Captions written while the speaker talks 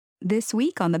This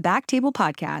week on the Back Table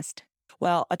Podcast.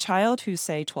 Well, a child who's,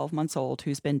 say, 12 months old,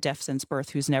 who's been deaf since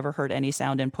birth, who's never heard any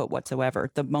sound input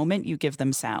whatsoever, the moment you give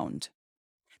them sound,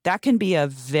 that can be a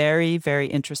very, very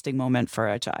interesting moment for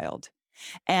a child.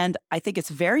 And I think it's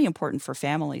very important for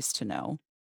families to know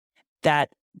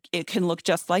that it can look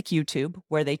just like YouTube,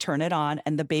 where they turn it on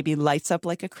and the baby lights up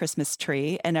like a Christmas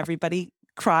tree and everybody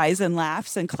cries and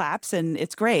laughs and claps and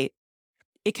it's great.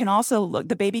 It can also look,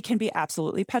 the baby can be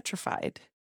absolutely petrified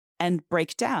and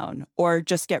break down or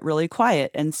just get really quiet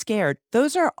and scared.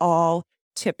 Those are all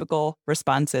typical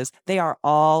responses. They are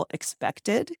all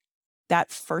expected. That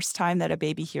first time that a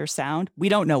baby hears sound, we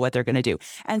don't know what they're going to do.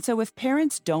 And so if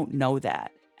parents don't know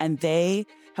that and they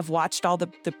have watched all the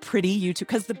pretty YouTube,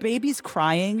 because the baby's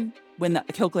crying when the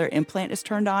cochlear implant is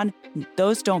turned on,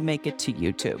 those don't make it to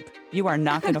YouTube. You are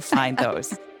not going to find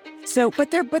those. So, but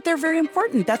they're very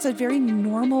important. That's a very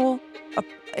normal,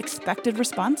 expected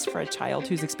response for a child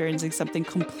who's experiencing something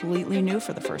completely new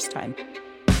for the first time.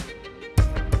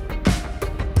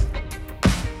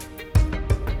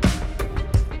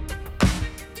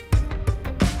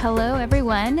 Hello,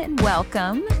 everyone, and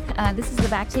welcome. This is the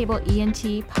Back Table ENT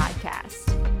podcast.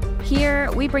 Here,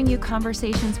 we bring you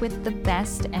conversations with the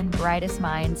best and brightest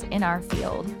minds in our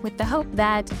field with the hope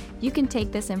that you can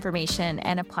take this information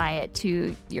and apply it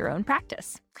to your own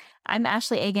practice. I'm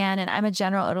Ashley Agan, and I'm a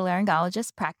general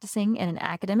otolaryngologist practicing in an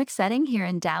academic setting here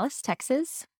in Dallas,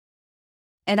 Texas.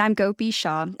 And I'm Gopi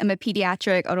Shah. I'm a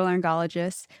pediatric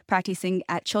otolaryngologist practicing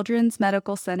at Children's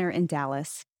Medical Center in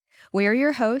Dallas. We are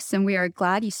your hosts, and we are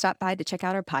glad you stopped by to check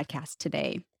out our podcast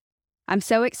today. I'm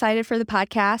so excited for the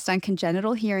podcast on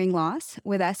congenital hearing loss.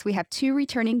 With us, we have two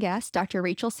returning guests, Dr.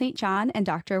 Rachel St. John and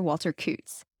Dr. Walter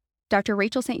Coots. Dr.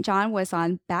 Rachel St. John was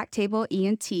on Back Table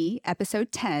ENT,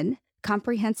 Episode 10,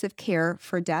 Comprehensive Care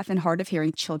for Deaf and Hard of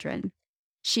Hearing Children.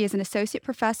 She is an associate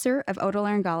professor of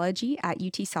otolaryngology at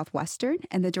UT Southwestern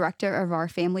and the director of our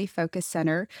Family Focus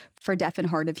Center for Deaf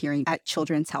and Hard of Hearing at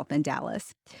Children's Health in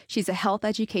Dallas. She's a health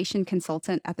education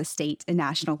consultant at the state and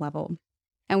national level.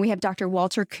 And we have Dr.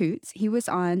 Walter Coots. He was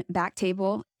on Back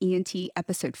Table ENT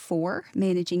Episode 4,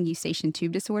 Managing Eustachian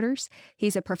Tube Disorders.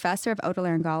 He's a professor of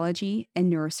otolaryngology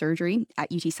and neurosurgery at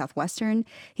UT Southwestern.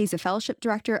 He's a fellowship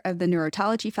director of the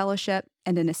Neurotology Fellowship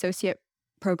and an associate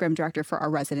program director for our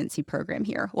residency program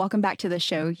here. Welcome back to the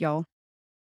show, y'all.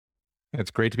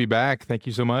 It's great to be back. Thank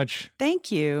you so much. Thank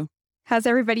you. How's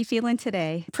everybody feeling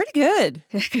today? Pretty good.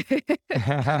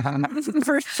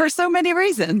 for so many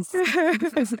reasons.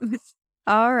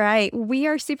 All right. We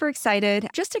are super excited.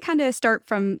 Just to kind of start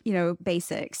from,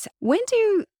 basics. When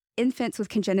do infants with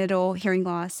congenital hearing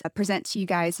loss present to you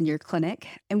guys in your clinic?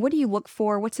 And what do you look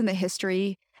for? What's in the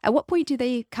history? At what point do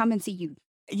they come and see you?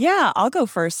 Yeah, I'll go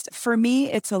first. For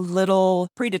me, it's a little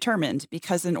predetermined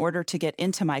because in order to get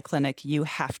into my clinic, you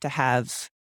have to have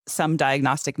some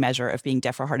diagnostic measure of being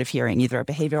deaf or hard of hearing, either a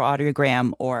behavioral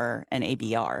audiogram or an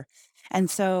ABR. And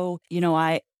so,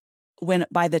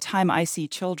 by the time I see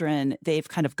children, they've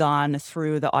kind of gone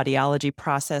through the audiology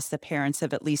process. The parents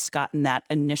have at least gotten that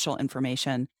initial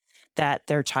information that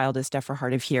their child is deaf or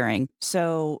hard of hearing.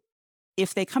 So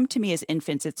if they come to me as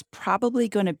infants, it's probably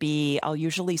going to be, I'll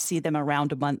usually see them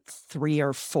around month 3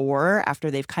 or 4 after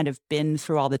they've kind of been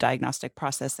through all the diagnostic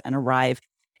process and arrive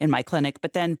in my clinic.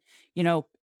 But then,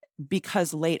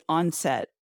 because late onset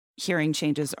hearing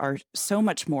changes are so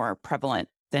much more prevalent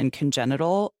than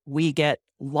congenital, we get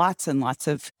lots and lots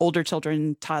of older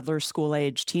children, toddlers, school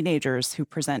age, teenagers who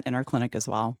present in our clinic as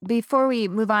well. Before we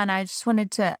move on, I just wanted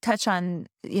to touch on,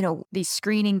 the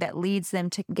screening that leads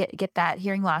them to get that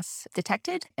hearing loss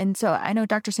detected. And so I know,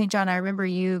 Dr. St. John, I remember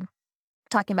you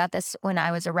talking about this when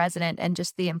I was a resident and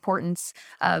just the importance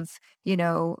of,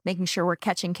 making sure we're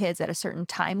catching kids at a certain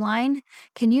timeline.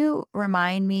 Can you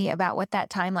remind me about what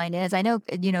that timeline is? I know,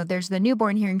 there's the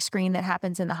newborn hearing screen that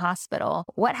happens in the hospital.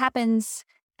 What happens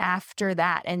after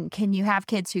that? And can you have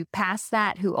kids who pass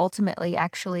that, who ultimately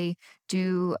actually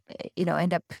do,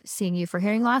 end up seeing you for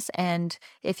hearing loss? And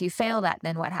if you fail that,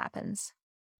 then what happens?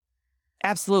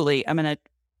 Absolutely.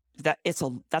 That's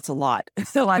a lot.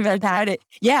 So I've had it.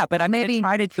 Yeah, but I'm going to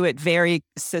try to do it very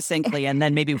succinctly, and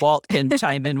then maybe Walt can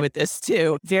chime in with this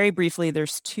too. Very briefly,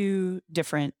 there's 2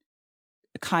 different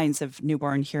kinds of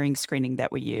newborn hearing screening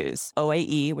that we use: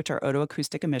 OAE, which are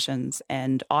otoacoustic emissions,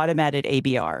 and automated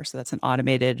ABR. So that's an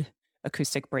automated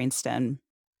acoustic brainstem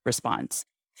response.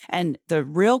 And the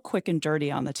real quick and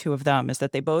dirty on the 2 of them is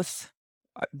that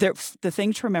the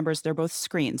thing to remember is they're both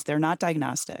screens. They're not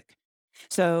diagnostic.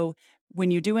 So when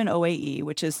you do an OAE,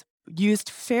 which is used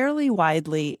fairly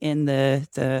widely in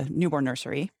the newborn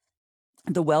nursery,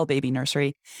 the Well Baby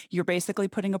Nursery, you're basically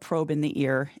putting a probe in the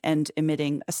ear and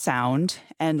emitting a sound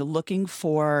and looking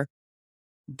for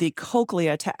the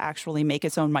cochlea to actually make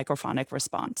its own microphonic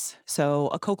response. So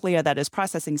a cochlea that is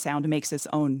processing sound makes its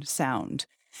own sound,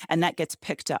 and that gets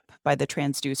picked up by the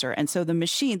transducer. And so the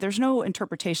machine, there's no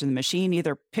interpretation. The machine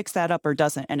either picks that up or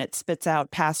doesn't, and it spits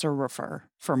out pass or refer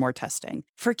for more testing.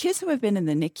 For kids who have been in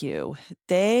the NICU,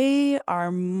 they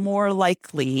are more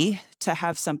likely to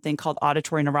have something called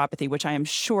auditory neuropathy, which I am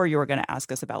sure you're going to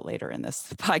ask us about later in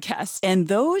this podcast. And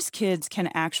those kids can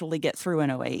actually get through an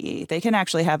OAE. They can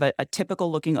actually have a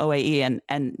typical looking OAE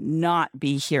and not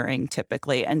be hearing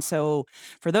typically. And so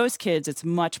for those kids, it's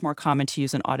much more common to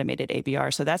use an automated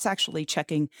ABR. So that's actually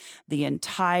checking the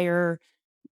entire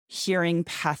hearing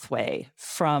pathway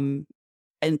from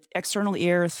an external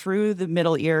ear through the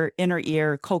middle ear, inner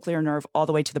ear, cochlear nerve, all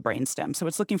the way to the brainstem. So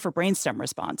it's looking for brainstem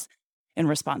response in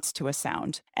response to a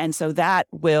sound. And so that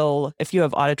will, if you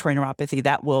have auditory neuropathy,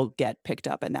 that will get picked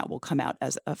up and that will come out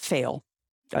as a fail,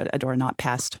 a door not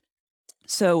passed.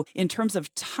 So in terms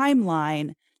of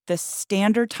timeline, the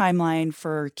standard timeline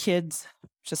for kids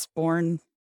just born,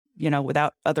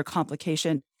 without other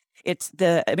complication, it's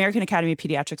the American Academy of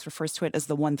Pediatrics refers to it as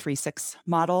the 136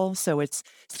 model. So it's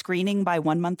screening by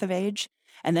 1 month of age.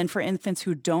 And then for infants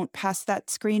who don't pass that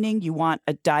screening, you want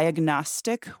a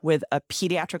diagnostic with a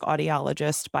pediatric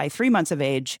audiologist by 3 months of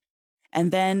age.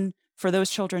 And then for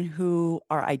those children who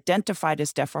are identified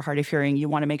as deaf or hard of hearing, you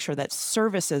want to make sure that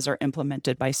services are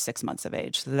implemented by 6 months of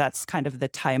age. So that's kind of the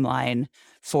timeline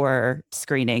for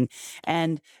screening.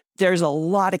 And there's a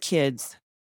lot of kids,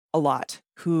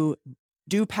 who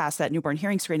do pass that newborn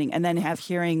hearing screening and then have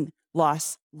hearing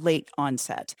loss late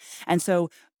onset. And so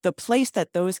the place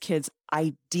that those kids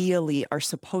ideally are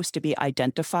supposed to be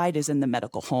identified is in the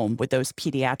medical home with those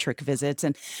pediatric visits.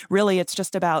 And really, it's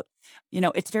just about,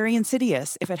 it's very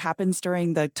insidious. If it happens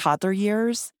during the toddler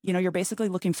years, you're basically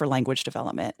looking for language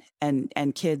development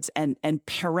and kids and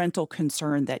parental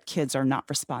concern that kids are not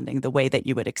responding the way that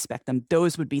you would expect them.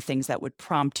 Those would be things that would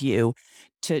prompt you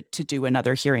to do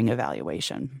another hearing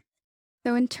evaluation.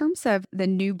 So in terms of the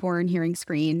newborn hearing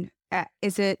screen,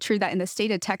 is it true that in the state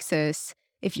of Texas,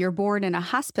 if you're born in a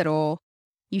hospital,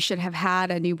 you should have had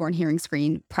a newborn hearing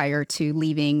screen prior to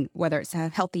leaving, whether it's a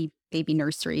healthy baby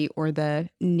nursery or the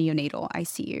neonatal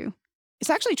ICU?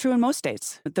 It's actually true in most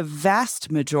states. The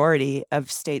vast majority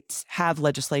of states have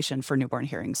legislation for newborn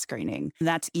hearing screening. And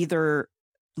that's either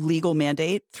legal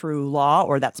mandate through law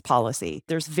or that's policy.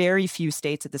 There's very few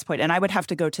states at this point. And I would have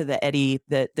to go to the EDI,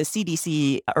 the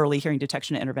CDC Early Hearing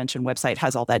Detection and Intervention website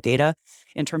has all that data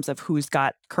in terms of who's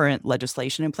got current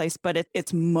legislation in place, but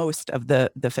it's most of the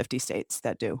 50 states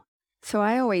that do. So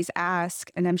I always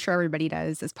ask, and I'm sure everybody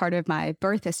does as part of my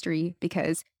birth history,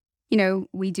 because,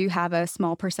 we do have a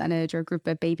small percentage or group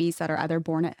of babies that are either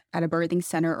born at a birthing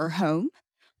center or home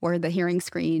where the hearing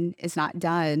screen is not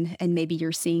done. And maybe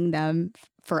you're seeing them,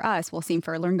 for us, we'll see them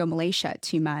for laryngomalacia at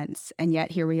 2 months. And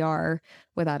yet here we are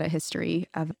without a history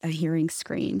of a hearing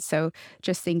screen. So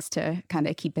just things to kind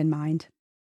of keep in mind.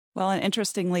 Well, and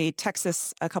interestingly,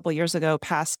 Texas a couple of years ago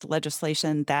passed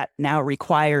legislation that now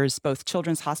requires both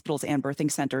children's hospitals and birthing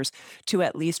centers to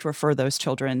at least refer those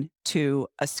children to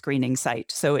a screening site.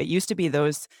 So it used to be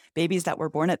those babies that were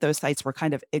born at those sites were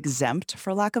kind of exempt,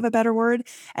 for lack of a better word,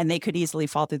 and they could easily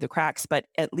fall through the cracks. But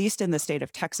at least in the state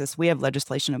of Texas, we have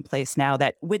legislation in place now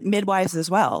that with midwives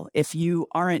as well, if you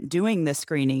aren't doing this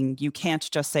screening, you can't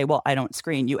just say, well, I don't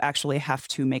screen. You actually have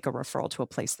to make a referral to a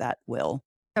place that will.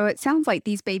 So it sounds like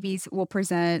these babies will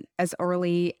present as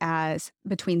early as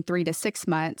between 3 to 6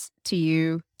 months to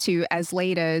you to as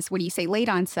late as, when you say late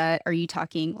onset, are you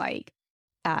talking like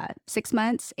 6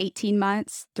 months, 18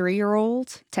 months,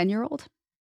 3-year-old, 10-year-old?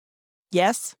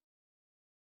 Yes.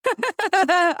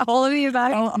 All of the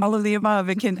above. All of the above.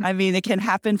 It can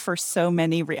happen for so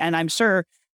many. And I'm sure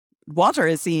Walter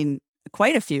has seen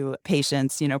quite a few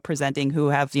patients, presenting who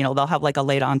have, they'll have like a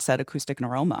late onset acoustic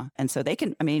neuroma. And so they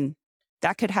can,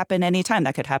 that could happen anytime.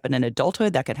 That could happen in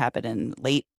adulthood. That could happen in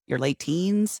your late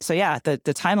teens. So yeah, the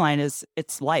timeline is,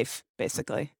 it's life,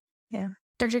 basically. Yeah.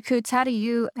 Dr. Coots, how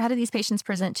do these patients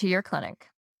present to your clinic?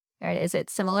 Right? Is it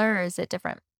similar or is it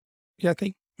different? Yeah, I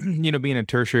think, being a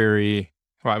tertiary,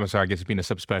 I guess being a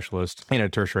subspecialist in a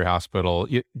tertiary hospital,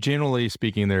 generally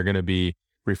speaking, they're going to be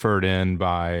referred in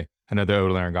by another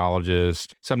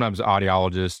otolaryngologist, sometimes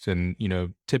audiologist. And,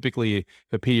 typically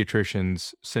the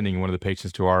pediatrician's sending one of the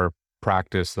patients to our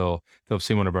practice, they'll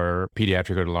see one of our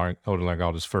pediatric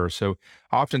otolaryngologists first. So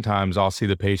oftentimes I'll see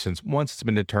the patients once it's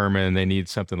been determined they need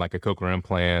something like a cochlear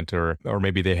implant or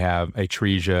maybe they have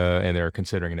atresia and they're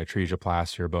considering an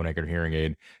atresioplasty or bone anchored hearing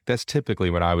aid. That's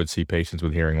typically when I would see patients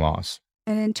with hearing loss.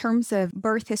 And in terms of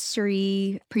birth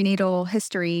history, prenatal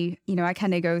history, I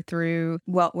kind of go through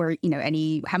what were,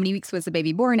 how many weeks was the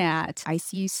baby born at,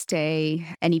 ICU stay,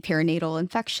 any perinatal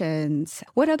infections.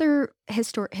 What other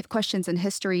questions in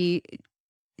history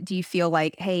do you feel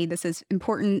like, hey, this is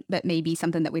important, but maybe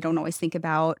something that we don't always think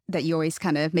about that you always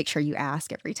kind of make sure you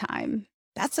ask every time?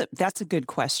 That's a good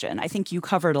question. I think you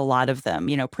covered a lot of them,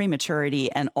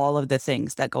 prematurity and all of the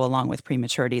things that go along with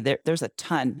prematurity. There's a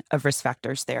ton of risk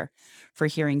factors there for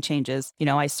hearing changes.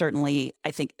 I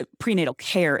think prenatal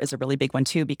care is a really big one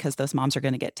too, because those moms are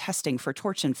going to get testing for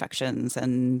torch infections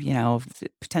and,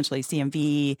 potentially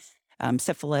CMV,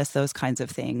 syphilis, those kinds of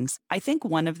things. I think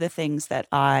one of the things that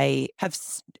I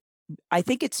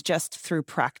think it's just through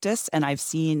practice, and I've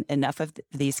seen enough of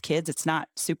these kids. It's not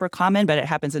super common, but it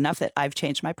happens enough that I've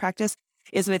changed my practice,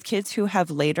 is with kids who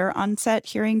have later onset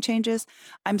hearing changes.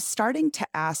 I'm starting to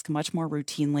ask much more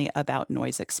routinely about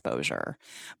noise exposure,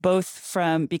 both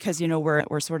because,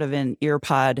 we're sort of an ear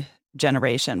pod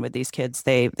generation with these kids.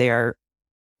 They are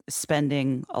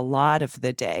spending a lot of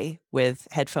the day with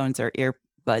headphones or earbuds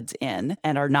in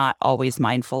and are not always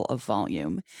mindful of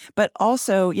volume. But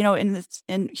also,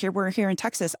 we're here in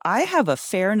Texas, I have a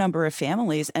fair number of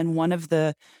families, and one of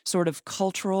the sort of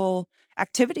cultural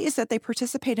activities that they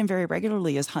participate in very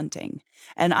regularly is hunting.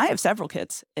 And I have several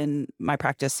kids in my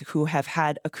practice who have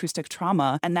had acoustic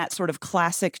trauma and that sort of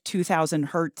classic 2000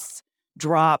 hertz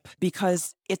drop,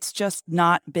 because it's just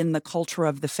not been the culture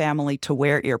of the family to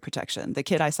wear ear protection. The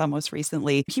kid I saw most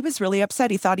recently, he was really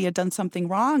upset. He thought he had done something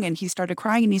wrong, and he started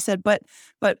crying, and he said, but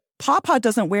Papa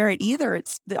doesn't wear it either.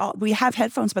 We have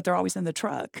headphones, but they're always in the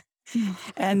truck.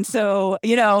 And so,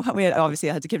 we obviously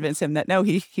had to convince him that no,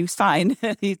 he was fine.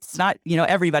 It's not,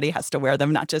 everybody has to wear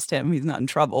them, not just him. He's not in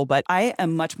trouble. But I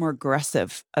am much more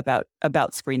aggressive about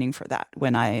screening for that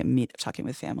when I meet talking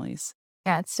with families.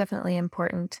 Yeah, it's definitely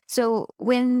important. So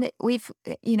when we've,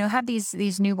 have these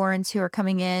newborns who are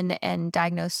coming in and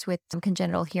diagnosed with some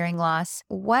congenital hearing loss,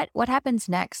 what happens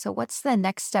next? So what's the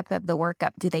next step of the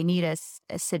workup? Do they need a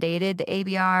sedated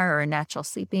ABR or a natural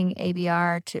sleeping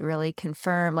ABR to really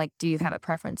confirm? Like, do you have a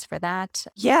preference for that?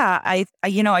 Yeah, I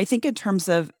think in terms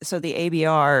of, so the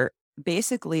ABR,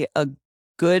 basically a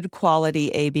good quality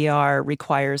ABR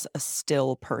requires a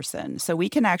still person. So we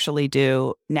can actually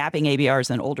do napping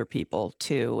ABRs in older people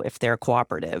too, if they're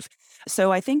cooperative.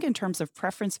 So I think in terms of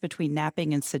preference between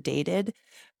napping and sedated,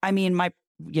 I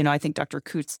think Dr.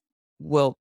 Coots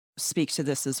will speak to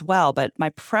this as well, but my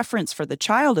preference for the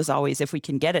child is always, if we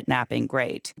can get it napping,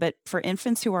 great. But for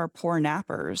infants who are poor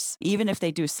nappers, even if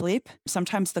they do sleep,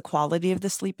 sometimes the quality of the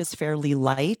sleep is fairly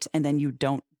light, and then you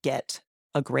don't get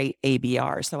a great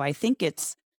ABR. So I think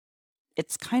it's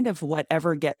kind of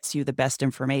whatever gets you the best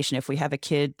information. If we have a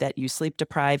kid that you sleep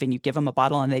deprive and you give them a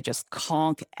bottle and they just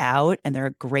conk out and they're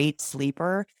a great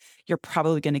sleeper, you're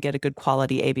probably going to get a good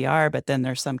quality ABR. But then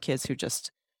there's some kids who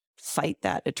just fight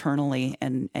that eternally,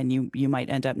 and you might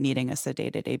end up needing a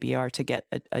sedated ABR to get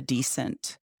a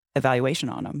decent evaluation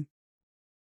on them.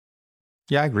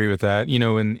 Yeah, I agree with that.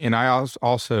 And I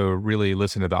also really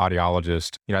listen to the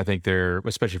audiologist. I think they're,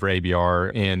 especially for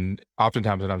ABR, and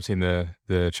oftentimes when I'm seeing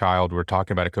the child, we're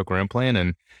talking about a cochlear implant,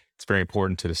 and it's very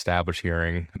important to establish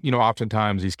hearing.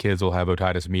 Oftentimes these kids will have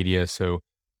otitis media, so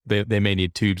they may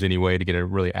need tubes anyway to get a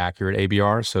really accurate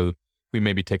ABR. So we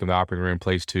maybe take them to the operating room,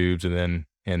 place tubes, and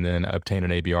then obtain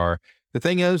an ABR. The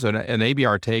thing is, an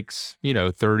ABR takes,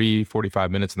 30,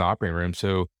 45 minutes in the operating room.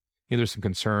 So there's some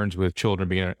concerns with children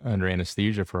being under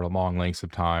anesthesia for long lengths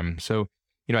of time. So,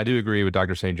 I do agree with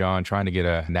Dr. St. John. Trying to get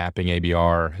a napping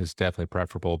ABR is definitely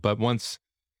preferable. But once,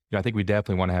 I think we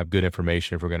definitely want to have good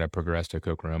information if we're going to progress to a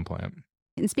cochlear implant.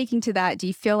 And speaking to that, do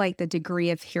you feel like the degree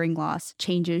of hearing loss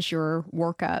changes your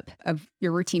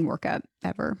routine workup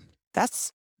ever?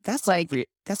 That's that's a great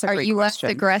are you question.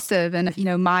 less aggressive and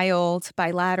mild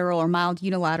bilateral or mild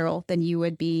unilateral than you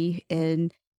would be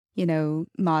in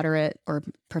moderate or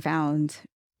profound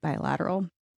bilateral?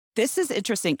 This is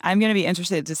interesting. I'm going to be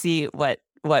interested to see what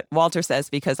Walter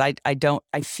says, because I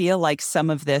feel like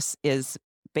some of this is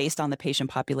based on the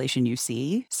patient population you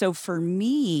see. So for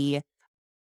me,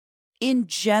 in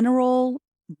general,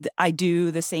 I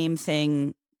do the same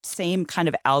thing, same kind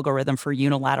of algorithm for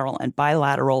unilateral and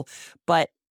bilateral, but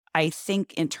I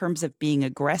think in terms of being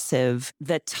aggressive,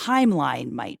 the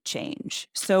timeline might change.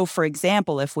 So for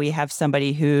example, if we have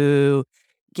somebody who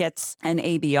gets an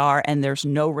ABR and there's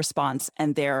no response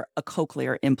and they're a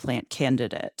cochlear implant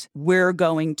candidate, we're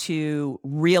going to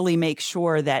really make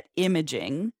sure that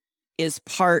imaging is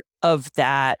part of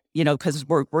that, because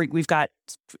we've got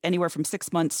anywhere from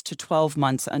 6 months to 12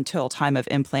 months until time of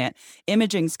implant.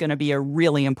 Imaging is going to be a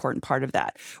really important part of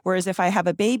that. Whereas if I have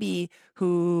a baby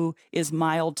who is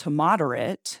mild to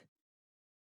moderate,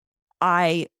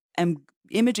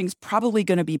 imaging is probably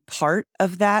going to be part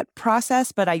of that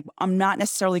process, but I'm not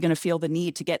necessarily going to feel the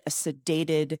need to get a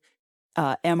sedated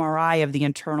MRI of the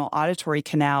internal auditory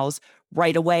canals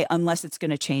right away unless it's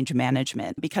going to change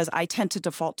management, because I tend to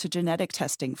default to genetic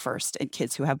testing first in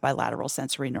kids who have bilateral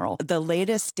sensorineural. The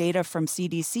latest data from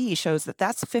CDC shows that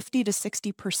that's 50 to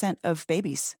 60% of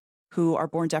babies who are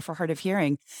born deaf or hard of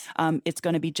hearing. It's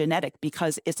going to be genetic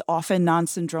because it's often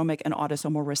non-syndromic and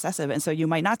autosomal recessive. And so you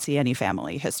might not see any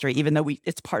family history, even though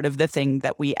it's part of the thing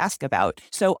that we ask about.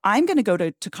 So I'm going to go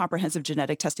to comprehensive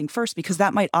genetic testing first, because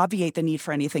that might obviate the need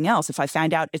for anything else. If I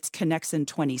find out it's connexin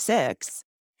 26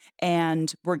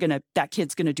 and that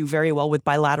kid's going to do very well with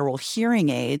bilateral hearing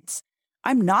aids,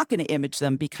 I'm not going to image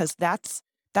them, because that's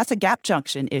a gap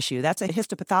junction issue. That's a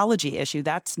histopathology issue.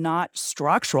 That's not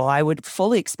structural. I would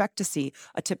fully expect to see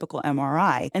a typical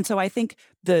MRI. And so I think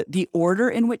the order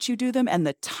in which you do them and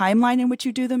the timeline in which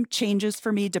you do them changes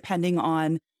for me depending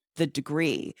on the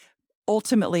degree.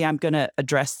 Ultimately, I'm going to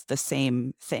address the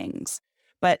same things.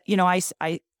 But,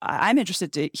 I'm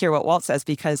interested to hear what Walt says,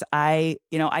 because I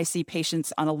see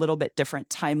patients on a little bit different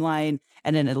timeline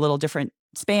and in a little different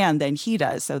span than he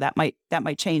does. So that might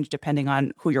change depending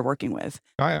on who you're working with.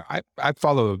 I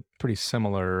follow a pretty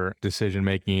similar decision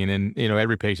making, and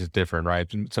every patient's different,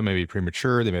 right? Some may be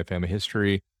premature, they may have family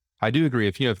history. I do agree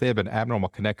if they have an abnormal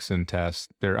connexin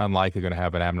test, they're unlikely going to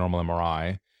have an abnormal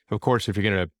MRI. Of course, if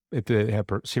they have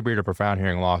severe to profound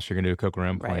hearing loss, you're going to do a cochlear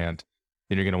implant,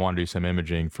 then you're going to want to do some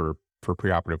imaging for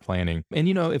preoperative planning. And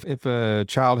if a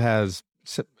child has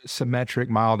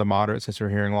symmetric, mild to moderate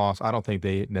sensory hearing loss, I don't think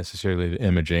they necessarily need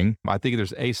imaging. I think if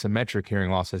there's asymmetric hearing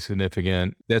loss that's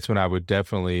significant, that's when I would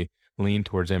definitely lean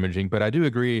towards imaging. But I do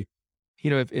agree,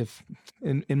 if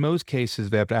in most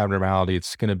cases they have abnormality,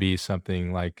 it's going to be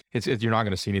something like you're not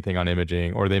going to see anything on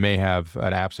imaging, or they may have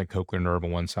an absent cochlear nerve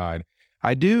on one side.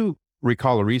 I do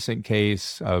recall a recent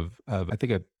case of I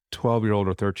think a 12-year-old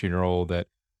or 13-year-old that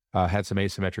had some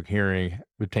asymmetric hearing,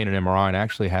 obtained an MRI, and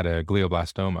actually had a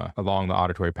glioblastoma along the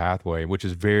auditory pathway, which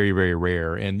is very, very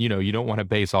rare. And, you don't want to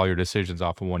base all your decisions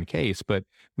off of one case, but,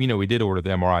 we did order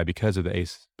the MRI because of the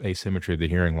asymmetry of the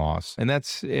hearing loss. And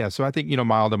that's, so I think,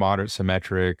 mild to moderate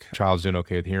symmetric, child's doing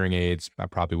okay with hearing aids. I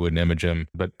probably wouldn't image them,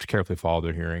 but carefully follow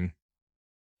their hearing.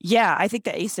 Yeah, I think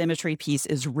the asymmetry piece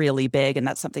is really big. And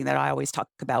that's something that I always talk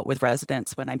about with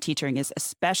residents when I'm teaching, is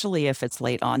especially if it's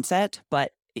late onset.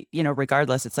 But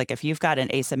regardless, it's like if you've got an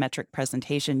asymmetric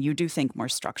presentation, you do think more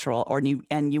structural,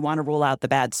 and you want to rule out the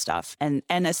bad stuff. And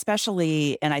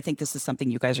especially, and I think this is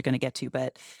something you guys are going to get to,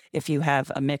 but if you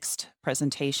have a mixed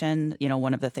presentation,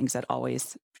 one of the things that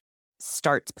always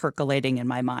starts percolating in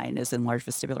my mind is enlarged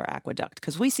vestibular aqueduct,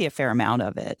 because we see a fair amount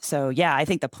of it. So yeah, I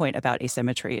think the point about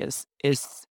asymmetry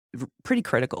is pretty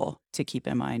critical to keep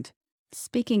in mind.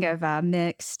 Speaking of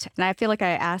mixed, and I feel like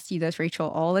I ask you this, Rachel,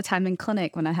 all the time in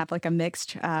clinic when I have like a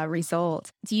mixed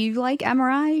result. Do you like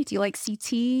MRI? Do you like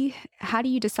CT? How do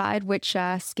you decide which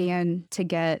scan to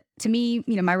get? To me,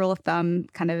 my rule of thumb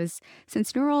kind of is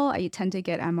sensorineural. I tend to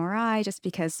get MRI just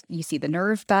because you see the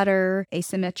nerve better.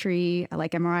 Asymmetry, I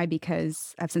like MRI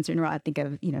because of sensorineural. I think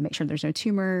of, make sure there's no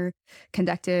tumor,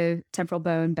 conductive temporal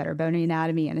bone, better bone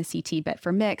anatomy, and a CT. But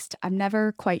for mixed, I'm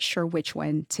never quite sure which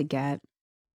one to get.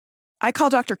 I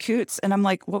call Dr. Coots and I'm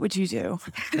like, what would you do?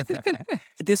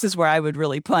 This is where I would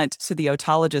really punt to the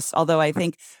otologist. Although I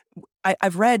think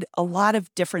I've read a lot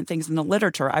of different things in the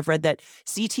literature. I've read that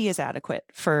CT is adequate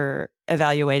for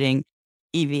evaluating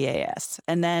EVAS.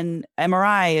 And then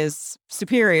MRI is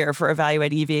superior for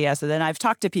evaluating EVAS. And then I've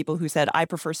talked to people who said, I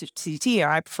prefer CT or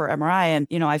I prefer MRI.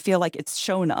 And, I feel like it's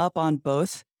shown up on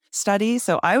both studies.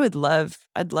 So I'd love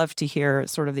to hear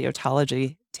sort of the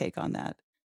otology take on that.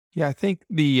 Yeah, I think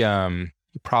you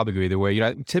probably go either way.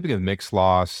 Typically with mixed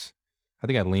loss, I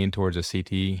think I'd lean towards a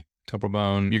CT temporal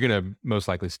bone. You're going to most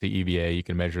likely see EVA. You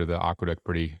can measure the aqueduct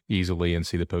pretty easily and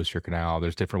see the posterior canal.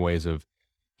 There's different ways of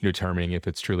determining if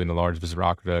it's truly an enlarged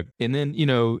vestibular aqueduct. And then,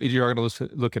 if you're going to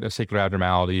look at sacral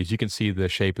abnormalities, you can see the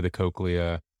shape of the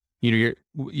cochlea. You're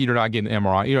not getting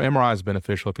MRI. MRI is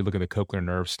beneficial if you look at the cochlear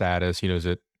nerve status. Is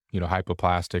it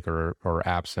hypoplastic or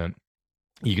absent?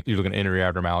 You're looking at inner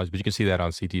abnormalities, but you can see that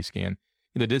on CT scan.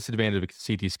 The disadvantage of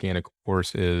a CT scan, of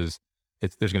course, is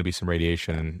there's going to be some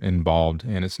radiation involved,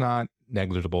 and it's not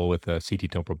negligible with a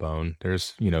CT temporal bone.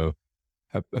 There's,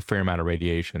 a fair amount of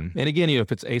radiation. And again,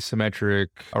 if it's asymmetric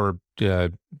or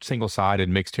single-sided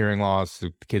mixed hearing loss,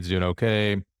 the kid's doing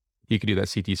okay. you could do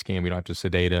that CT scan. We don't have to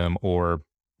sedate them, or,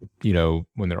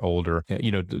 when they're older,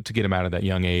 to get them out of that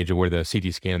young age, or where the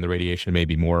CT scan and the radiation may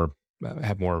be more,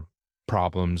 have more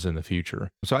problems in the future.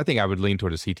 So I think I would lean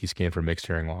toward a CT scan for mixed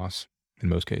hearing loss in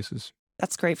most cases.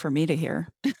 That's great for me to hear.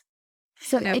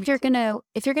 So if you're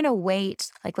gonna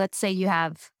wait, like let's say you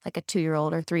have like a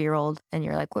 2-year-old or 3-year-old, and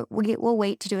you're like, we'll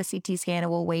wait to do a CT scan,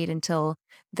 and we'll wait until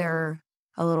they're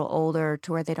a little older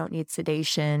to where they don't need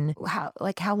sedation.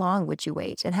 How long would you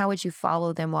wait, and how would you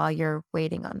follow them while you're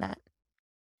waiting on that?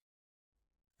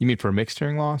 You mean for mixed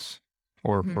hearing loss?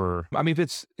 Or if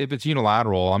it's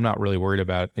unilateral, I'm not really worried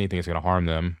about anything that's going to harm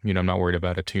them. I'm not worried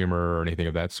about a tumor or anything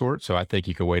of that sort. So I think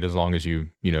you could wait as long as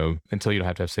until you don't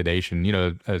have to have sedation.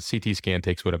 A CT scan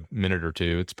takes a minute or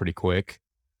two. It's pretty quick.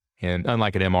 And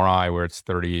unlike an MRI where it's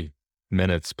 30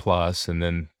 minutes plus, and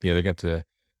then, they got to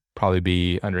probably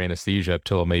be under anesthesia up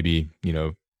till maybe,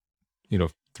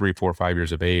 3, 4, 5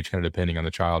 years of age, kind of depending on the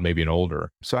child, maybe an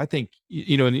older. So I think,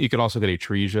 and you could also get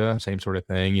atresia, same sort of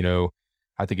thing,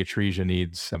 I think atresia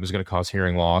is going to cause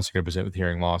hearing loss. You're going to present with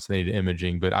hearing loss. They need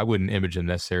imaging, but I wouldn't image them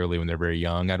necessarily when they're very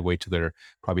young. I'd wait till they're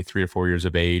probably 3 or 4 years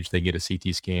of age. They get a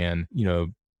CT scan.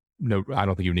 No, I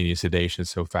don't think you need any sedation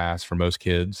so fast for most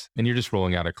kids. And you're just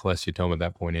rolling out a cholesteatoma at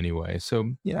that point anyway.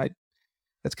 So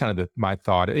that's kind of my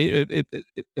thought.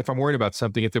 If I'm worried about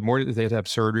something, if they have to have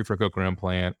surgery for a cochlear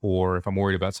implant, or if I'm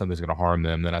worried about something that's going to harm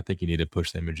them, then I think you need to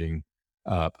push the imaging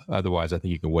up. Otherwise, I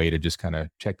think you can wait and just kind of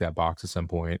check that box at some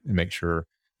point and make sure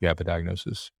you have a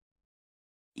diagnosis.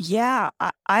 Yeah,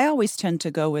 I always tend to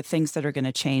go with things that are going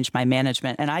to change my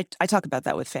management. And I talk about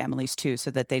that with families too, so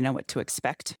that they know what to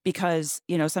expect. Because,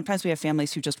 sometimes we have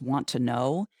families who just want to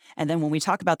know. And then when we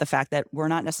talk about the fact that we're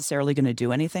not necessarily going to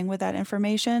do anything with that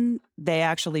information, they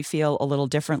actually feel a little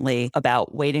differently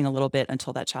about waiting a little bit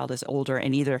until that child is older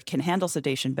and either can handle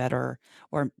sedation better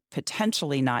or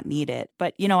potentially not need it.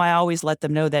 But, I always let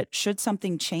them know that should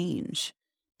something change,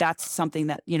 that's something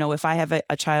that, if I have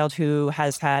a child who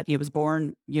he was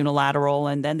born unilateral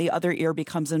and then the other ear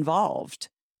becomes involved,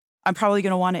 I'm probably going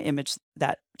to want to image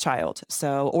that child.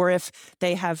 So, or if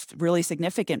they have really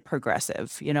significant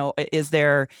progressive,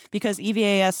 because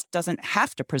EVAS doesn't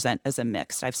have to present as a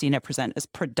mixed. I've seen it present as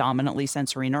predominantly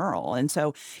sensory neural. And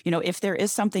so, if there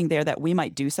is something there that we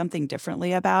might do something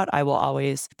differently about, I will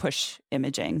always push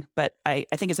imaging. But I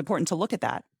think it's important to look at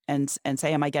that and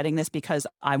say, am I getting this because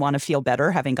I want to feel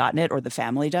better having gotten it, or the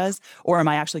family does, or am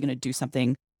I actually going to do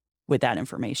something with that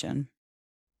information?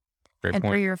 Great and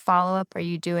point. For your follow-up, are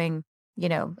you doing,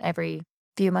 every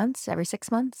few months, every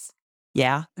 6 months?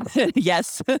 Yeah.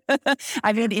 Yes.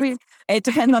 I mean, it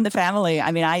depends on the family.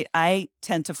 I mean, I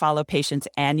tend to follow patients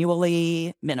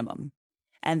annually minimum.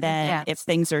 And then if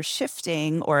things are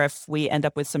shifting, or if we end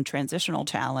up with some transitional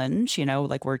challenge,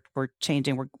 like we're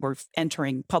changing, we're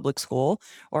entering public school,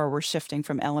 or we're shifting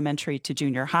from elementary to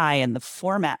junior high, and the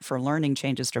format for learning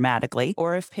changes dramatically.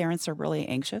 Or if parents are really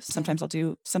anxious, sometimes I'll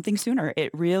do something sooner.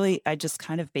 I just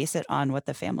kind of base it on what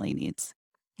the family needs.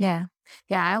 Yeah.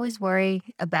 Yeah. I always worry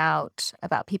about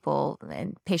people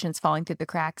and patients falling through the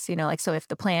cracks, so if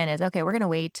the plan is, okay, we're going to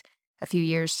wait a few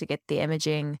years to get the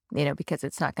imaging, because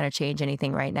it's not going to change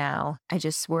anything right now. I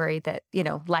just worry that,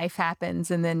 life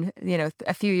happens, and then,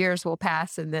 a few years will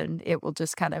pass, and then it will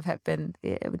just kind of have been,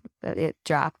 it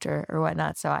dropped or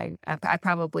whatnot. So I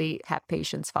probably have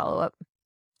patients follow up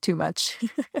too much.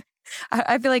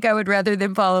 I feel like I would rather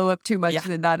them follow up too much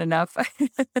than not enough.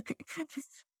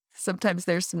 Sometimes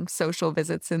there's some social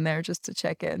visits in there just to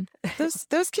check in.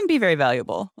 Those can be very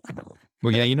valuable.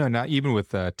 Well, yeah, not even with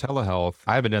telehealth,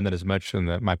 I haven't done that as much in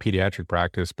my pediatric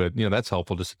practice, but that's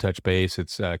helpful just to touch base.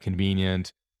 It's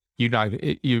convenient.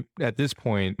 At this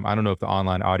point, I don't know if the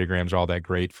online audiograms are all that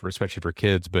great especially for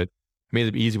kids, but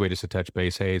maybe the easy way just to touch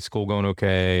base. Hey, is school going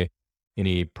okay?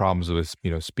 Any problems with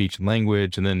speech and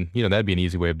language? And then that'd be an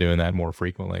easy way of doing that more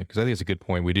frequently, because I think it's a good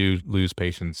point. We do lose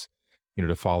patients,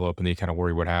 to follow up, and then you kind of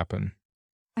worry what happened.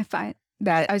 I find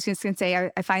that I was just going to say,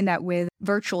 I find that with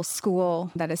virtual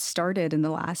school that has started in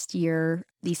the last year,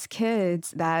 these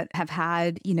kids that have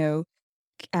had,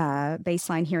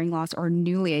 baseline hearing loss or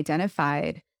newly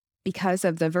identified because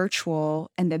of the virtual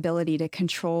and the ability to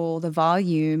control the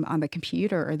volume on the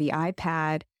computer or the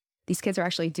iPad, these kids are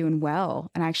actually doing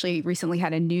well. And I actually recently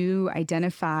had a new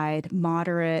identified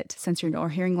moderate sensory neural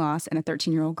hearing loss in a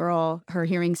 13-year-old girl. Her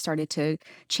hearing started to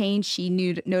change. She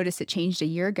noticed it changed a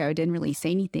year ago, didn't really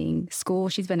say anything. School,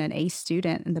 she's been an A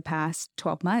student in the past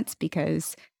 12 months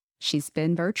because she's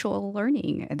been virtual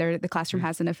learning. The classroom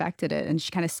hasn't affected it. And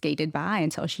she kind of skated by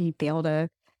until she failed a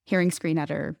hearing screen at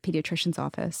her pediatrician's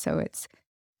office. So it's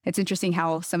It's interesting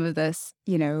how some of this,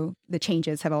 the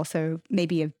changes have also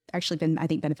maybe have actually been, I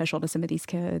think, beneficial to some of these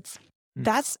kids.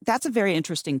 That's a very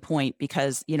interesting point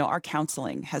because, our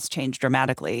counseling has changed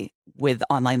dramatically with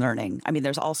online learning. I mean,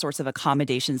 there's all sorts of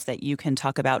accommodations that you can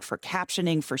talk about for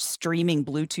captioning, for streaming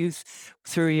Bluetooth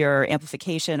through your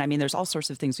amplification. I mean, there's all sorts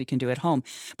of things we can do at home.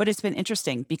 But it's been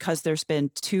interesting because there's been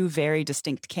two very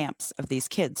distinct camps of these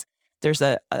kids. There's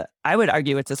I would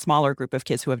argue it's a smaller group of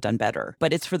kids who have done better,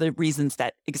 but it's for the reasons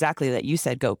that you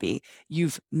said, Gopi.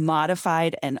 You've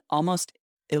modified and almost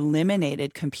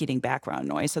eliminated competing background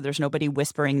noise. So there's nobody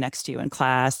whispering next to you in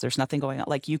class. There's nothing going on.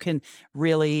 Like, you can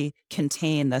really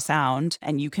contain the sound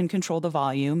and you can control the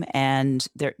volume. And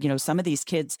there, some of these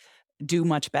kids do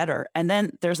much better. And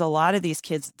then there's a lot of these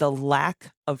kids, the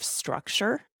lack of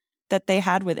structure that they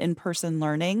had with in-person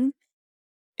learning,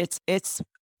 it's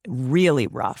really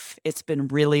rough. It's been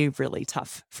really, really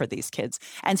tough for these kids.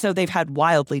 And so they've had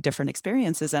wildly different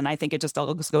experiences. And I think it just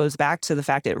all goes back to the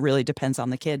fact that it really depends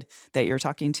on the kid that you're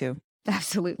talking to.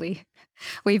 Absolutely.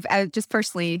 We've just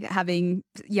personally having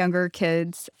younger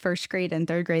kids, first grade and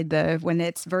third grade, when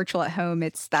it's virtual at home,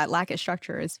 it's that lack of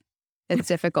structure it's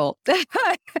difficult.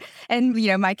 And,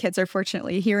 my kids are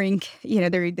fortunately hearing,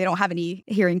 they don't have any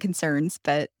hearing concerns,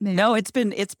 but no, it's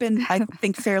been, I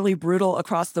think, fairly brutal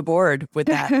across the board with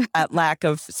that lack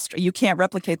of, you can't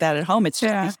replicate that at home. It's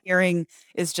just hearing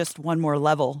is just one more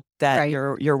level that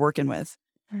you're working with.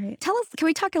 All right. Tell us, can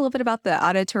we talk a little bit about the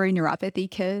auditory neuropathy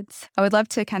kids? I would love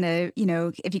to kind of,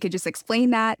 if you could just explain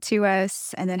that to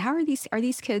us. And then how are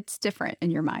these kids different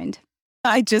in your mind?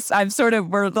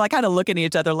 We're like kind of looking at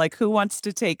each other like, who wants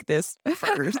to take this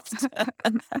first?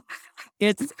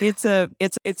 It's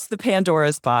the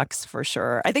Pandora's box for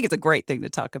sure. I think it's a great thing to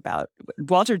talk about.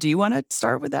 Walter, do you want to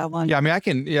start with that one? Yeah, I mean, I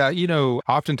can,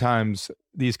 oftentimes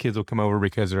these kids will come over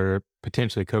because they're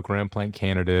potentially a cochlear implant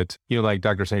candidate. Like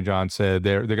Dr. St. John said,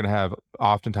 they're going to have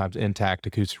oftentimes intact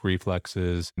acoustic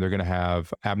reflexes. They're going to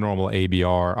have abnormal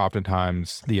ABR.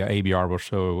 Oftentimes the ABR will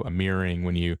show a mirroring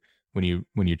when you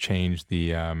change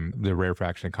the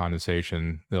rarefaction and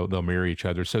condensation, they'll mirror each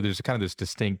other. So there's kind of this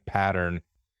distinct pattern,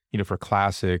 for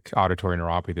classic auditory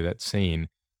neuropathy that's seen.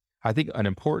 I think an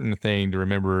important thing to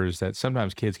remember is that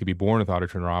sometimes kids can be born with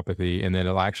auditory neuropathy and then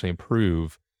it'll actually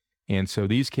improve. And so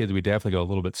these kids, we definitely go a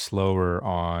little bit slower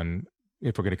on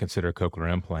if we're going to consider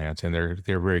cochlear implants, and they're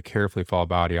very carefully followed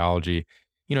by audiology.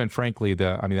 And frankly,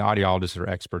 the audiologists are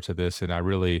experts at this, and I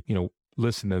really,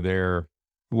 listen to their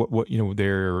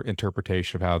their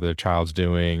interpretation of how the child's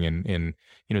doing, and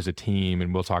as a team,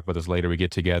 and we'll talk about this later, we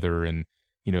get together and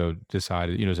decide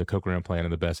is a cochlear implant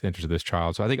in the best interest of this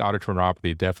child. So I think auditory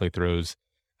neuropathy definitely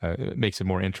makes it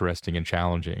more interesting and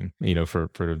challenging,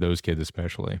 for those kids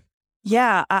especially.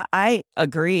 Yeah, I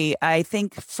agree. I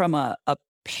think from a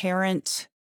parent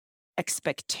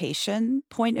expectation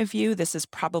point of view, this is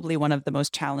probably one of the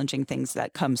most challenging things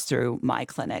that comes through my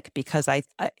clinic, because I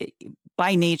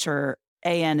by nature,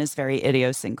 AN is very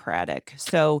idiosyncratic.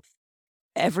 So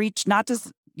every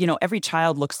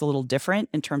child looks a little different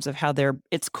in terms of how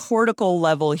it's cortical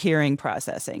level hearing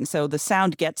processing. So the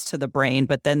sound gets to the brain,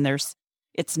 but then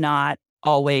it's not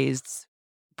always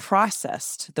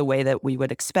processed the way that we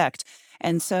would expect.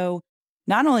 And so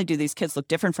not only do these kids look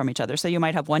different from each other, so you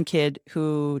might have one kid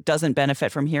who doesn't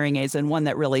benefit from hearing aids and one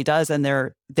that really does, and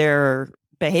their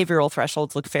behavioral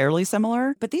thresholds look fairly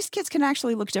similar, but these kids can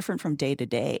actually look different from day to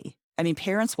day. I mean,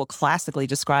 parents will classically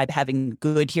describe having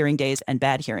good hearing days and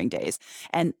bad hearing days.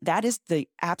 And that is the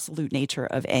absolute nature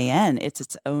of AN. It's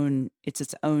its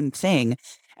own thing.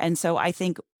 And so I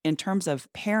think in terms of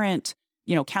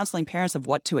counseling parents of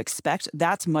what to expect,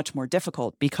 that's much more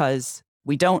difficult because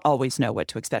we don't always know what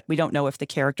to expect. We don't know if the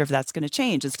character of that's going to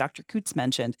change. As Dr. Coots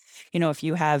mentioned, if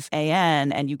you have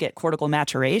AN and you get cortical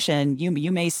maturation,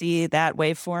 you may see that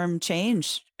waveform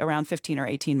change around 15 or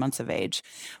 18 months of age.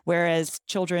 Whereas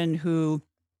children who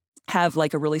have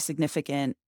like a really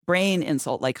significant brain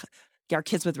insult, like our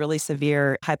kids with really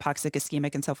severe hypoxic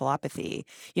ischemic encephalopathy,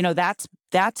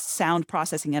 that's sound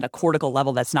processing at a cortical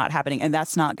level that's not happening, and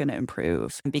that's not going to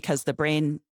improve because the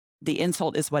brain, the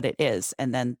insult is what it is.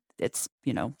 And then it's,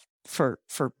 for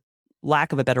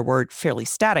lack of a better word, fairly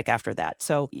static after that.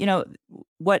 So,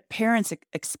 what parents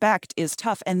expect is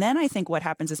tough. And then I think what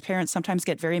happens is parents sometimes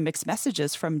get very mixed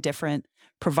messages from different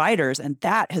providers. And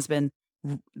that has been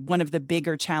one of the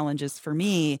bigger challenges for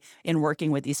me in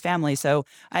working with these families. So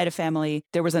I had a family,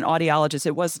 there was an audiologist,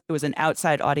 it was an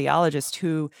outside audiologist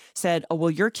who said, oh,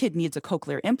 well, your kid needs a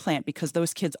cochlear implant because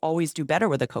those kids always do better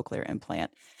with a cochlear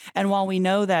implant. And while we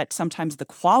know that sometimes the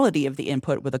quality of the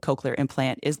input with a cochlear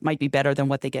implant might be better than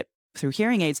what they get through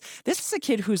hearing aids. This is a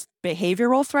kid whose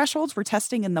behavioral thresholds were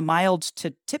testing in the mild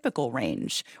to typical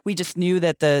range. We just knew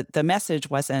that the message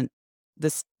wasn't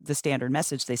the standard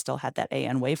message. They still had that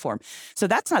AN waveform. So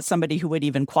that's not somebody who would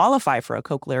even qualify for a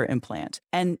cochlear implant.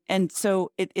 And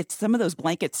so it's some of those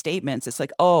blanket statements. It's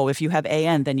like, oh, if you have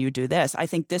AN, then you do this. I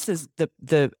think this is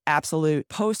the absolute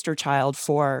poster child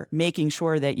for making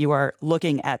sure that you are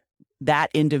looking at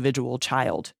that individual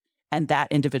child and that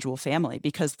individual family,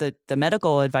 because the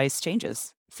medical advice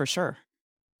changes for sure.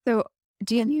 So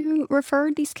do you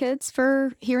refer these kids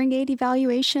for hearing aid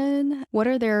evaluation? What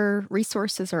are their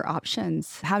resources or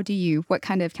options? What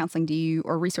kind of counseling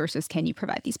or resources can you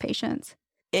provide these patients?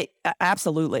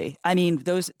 Absolutely. I mean,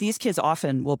 these kids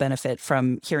often will benefit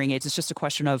from hearing aids. It's just a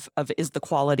question of is the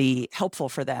quality helpful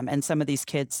for them? And some of these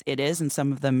kids it is, and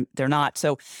some of them they're not.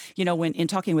 So, when in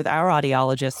talking with our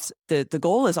audiologists, the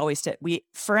goal is always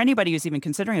for anybody who's even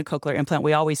considering a cochlear implant,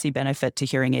 we always see benefit to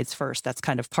hearing aids first. That's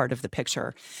kind of part of the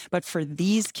picture. But for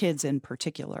these kids in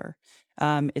particular,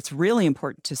 it's really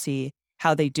important to see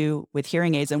how they do with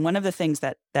hearing aids. And one of the things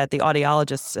that the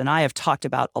audiologists and I have talked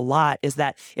about a lot is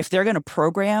that if they're going to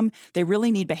program, they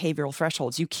really need behavioral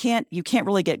thresholds. You can't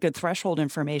really get good threshold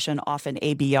information off an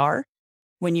ABR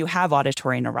when you have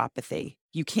auditory neuropathy.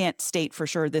 You can't state for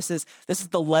sure this is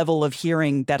the level of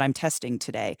hearing that I'm testing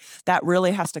today. That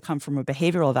really has to come from a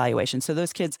behavioral evaluation. So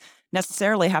those kids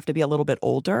necessarily have to be a little bit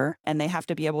older, and they have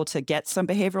to be able to get some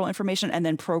behavioral information and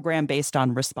then program based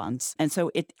on response. And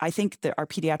so I think that our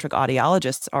pediatric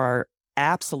audiologists are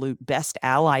absolute best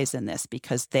allies in this,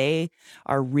 because they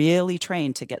are really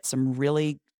trained to get some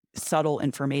really subtle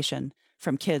information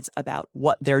from kids about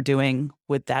what they're doing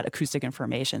with that acoustic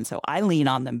information. So I lean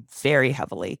on them very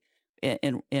heavily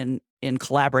in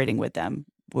collaborating with them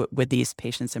with these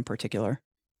patients in particular.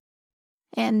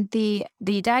 And the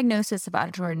diagnosis of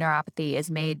auditory neuropathy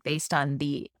is made based on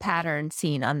the pattern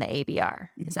seen on the ABR.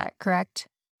 Is that correct?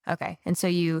 Okay. And so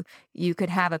you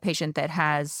could have a patient that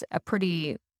has a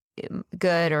pretty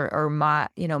good or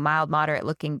mild, moderate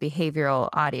looking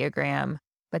behavioral audiogram,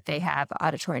 but they have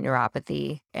auditory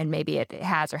neuropathy, and maybe it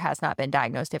has or has not been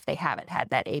diagnosed if they haven't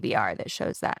had that ABR that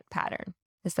shows that pattern.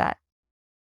 Is that?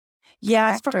 Yeah,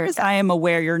 as far as I am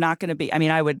aware, you're not going to be. I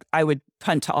mean, I would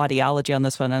punt to audiology on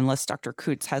this one unless Dr.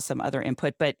 Coots has some other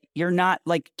input. But you're not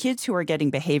like kids who are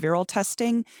getting behavioral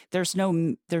testing. There's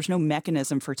no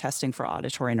mechanism for testing for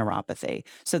auditory neuropathy.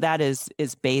 So that is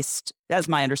based, as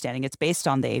my understanding, it's based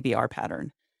on the ABR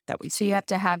pattern that we see. So you have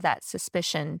to have that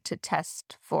suspicion to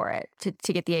test for it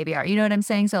to get the ABR. You know what I'm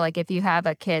saying? So like if you have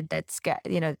a kid that's got,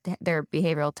 their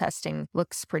behavioral testing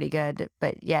looks pretty good,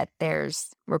 but yet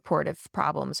there's report of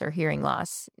problems or hearing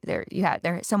loss,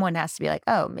 someone has to be like,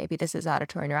 oh, maybe this is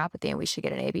auditory neuropathy and we should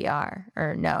get an ABR.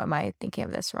 Or no, am I thinking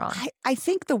of this wrong? I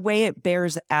think the way it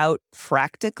bears out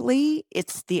practically,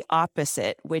 it's the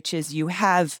opposite, which is you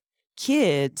have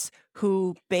kids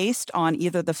who, based on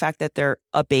either the fact that they're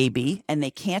a baby and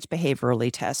they can't behaviorally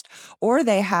test, or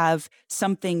they have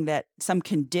some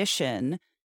condition,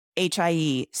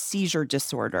 HIE, seizure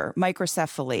disorder,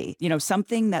 microcephaly,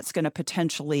 something that's going to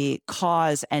potentially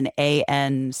cause an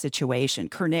AN situation,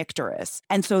 kernicterus.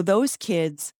 And so those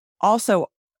kids also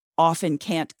often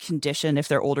can't condition if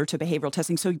they're older to behavioral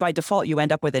testing. So by default, you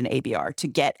end up with an ABR to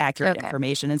get accurate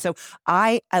information. And so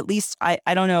I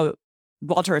don't know,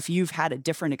 Walter, if you've had a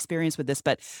different experience with this,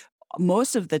 but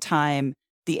most of the time,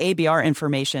 the ABR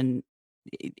information,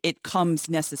 it comes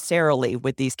necessarily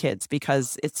with these kids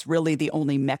because it's really the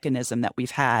only mechanism that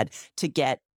we've had to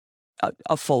get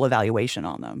a full evaluation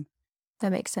on them.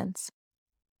 That makes sense.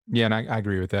 Yeah, and I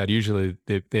agree with that. Usually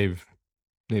they've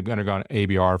undergone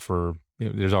ABR for,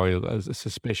 there's always a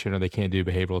suspicion or they can't do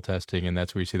behavioral testing, and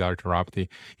that's where you see the auditory neuropathy.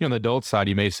 On the adult side,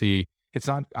 you may see,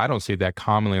 I don't see it that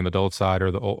commonly on the adult side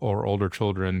or older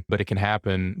children, but it can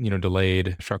happen,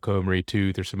 delayed Charcot-Marie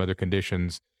tooth or some other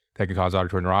conditions that can cause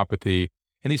auditory neuropathy.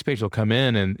 And these patients will come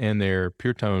in and their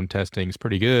pure tone testing is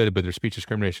pretty good, but their speech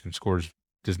discrimination scores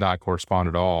does not correspond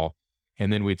at all.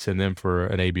 And then we'd send them for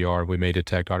an ABR. We may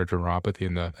detect auditory neuropathy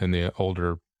in the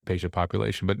older patient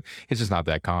population, but it's just not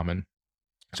that common.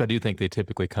 So I do think they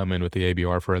typically come in with the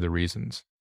ABR for other reasons.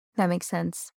 That makes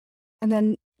sense. And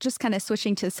then just kind of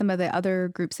switching to some of the other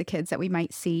groups of kids that we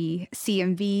might see,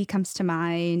 CMV comes to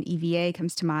mind, EVA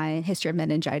comes to mind, history of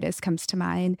meningitis comes to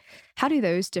mind. How do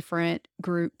those different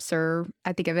groups, or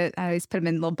I think of it, I always put them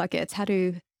in little buckets. How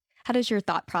does your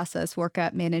thought process,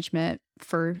 workup management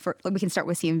for we can start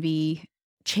with CMV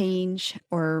change,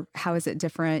 or how is it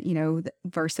different,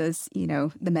 versus,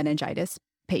 the meningitis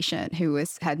patient who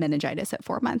had meningitis at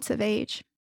 4 months of age?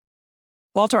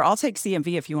 Walter, I'll take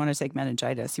CMV if you want to take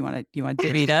meningitis. You want to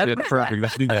divvy it up? That's perfect.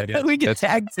 Let's do that. Yeah. We can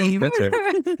tag team.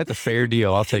 That's a fair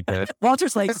deal. I'll take that.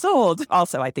 Walter's like, sold.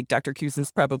 Also, I think Dr. Cuse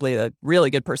is probably a really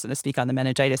good person to speak on the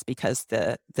meningitis because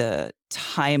the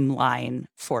timeline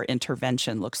for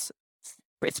intervention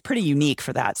it's pretty unique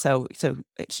for that. So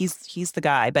he's the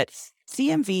guy. But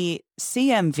CMV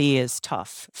is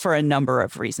tough for a number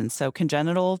of reasons. So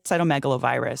congenital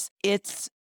cytomegalovirus, it's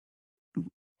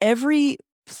every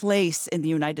place in the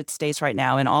United States right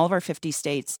now, in all of our 50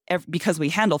 states, because we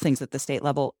handle things at the state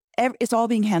level, it's all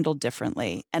being handled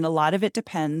differently. And a lot of it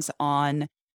depends on,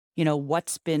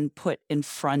 what's been put in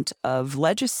front of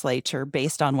legislature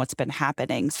based on what's been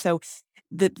happening. So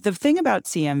the thing about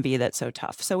CMV that's so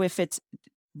tough. So if it's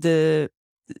the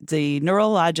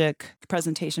neurologic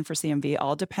presentation for CMV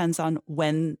all depends on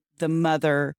when the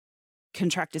mother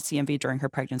contracted CMV during her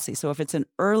pregnancy. So if it's an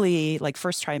early, like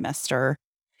first trimester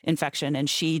infection and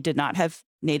she did not have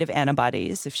native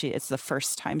antibodies, it's the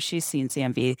first time she's seen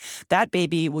CMV, that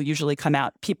baby will usually come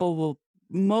out. People will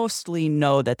mostly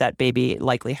know that baby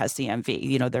likely has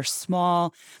CMV. They're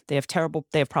small, they have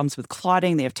problems with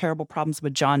clotting, they have terrible problems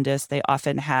with jaundice, they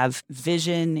often have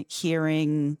vision,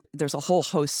 hearing. There's a whole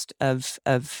host of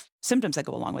symptoms that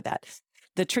go along with that.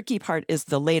 The tricky part is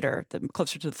the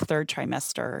closer to the third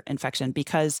trimester infection,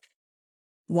 because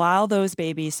while those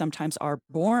babies sometimes are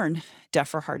born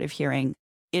deaf or hard of hearing,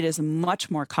 it is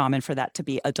much more common for that to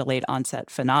be a delayed onset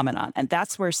phenomenon. And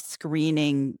that's where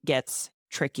screening gets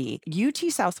tricky. UT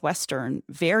Southwestern,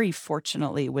 very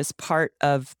fortunately, was part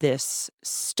of this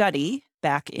study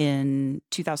back in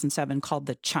 2007 called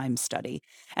the CHIME study.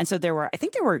 And so there were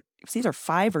either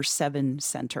 5 or 7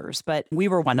 centers, but we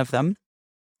were one of them,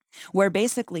 where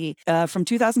basically from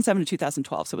 2007 to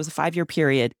 2012, so it was a 5-year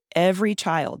period, every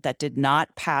child that did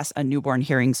not pass a newborn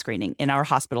hearing screening in our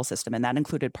hospital system, and that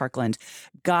included Parkland,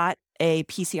 got a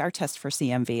PCR test for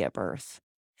CMV at birth.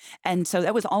 And so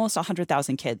that was almost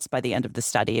 100,000 kids by the end of the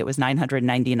study. It was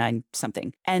 999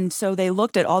 something. And so they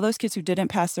looked at all those kids who didn't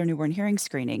pass their newborn hearing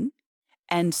screening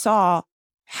and saw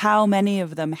how many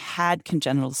of them had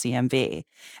congenital CMV.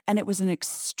 And it was an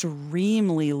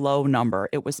extremely low number.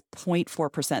 It was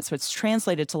 0.4%. So it's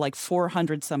translated to like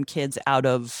 400 kids out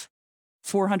of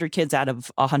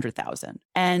 100,000.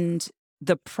 And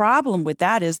the problem with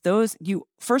that is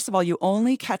first of all, you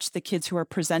only catch the kids who are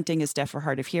presenting as deaf or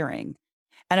hard of hearing.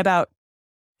 And it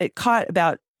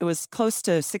was close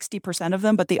to 60% of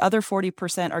them, but the other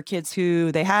 40% are kids who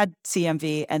they had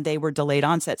CMV and they were delayed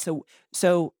onset.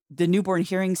 So the newborn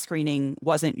hearing screening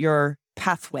wasn't your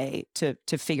pathway to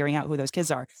figuring out who those kids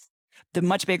are. The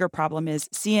much bigger problem is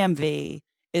CMV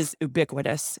is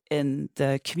ubiquitous in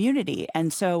the community.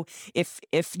 And so if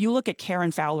you look at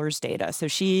Karen Fowler's data, so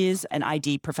she's an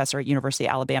ID professor at University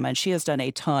of Alabama, and she has done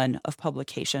a ton of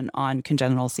publication on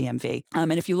congenital CMV.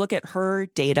 And if you look at her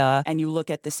data and you look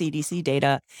at the CDC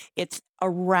data, it's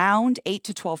around 8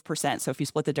 to 12%. So if you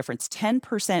split the difference,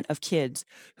 10% of kids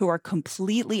who are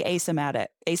completely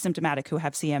asymptomatic who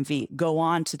have CMV go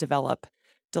on to develop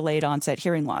delayed onset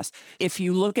hearing loss. If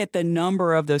you look at the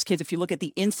number of those kids, if you look at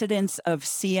the incidence of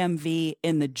CMV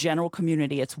in the general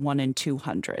community, it's 1 in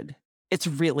 200. It's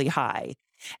really high.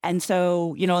 And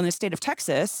so, in the state of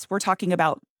Texas, we're talking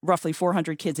about roughly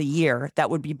 400 kids a year that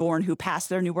would be born who pass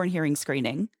their newborn hearing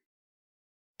screening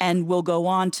and will go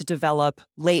on to develop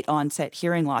late onset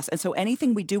hearing loss. And so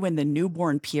anything we do in the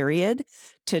newborn period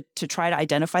to try to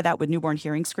identify that with newborn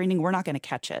hearing screening, we're not going to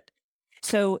catch it.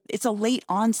 So it's a late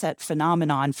onset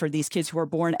phenomenon for these kids who are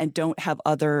born and don't have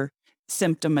other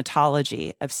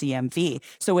symptomatology of CMV.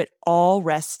 So it all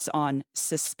rests on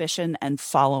suspicion and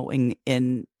following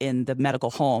in the medical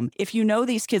home. If you know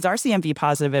these kids are CMV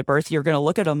positive at birth, you're going to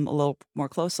look at them a little more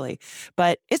closely.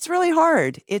 But it's really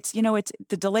hard. It's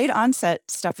the delayed onset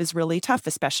stuff is really tough,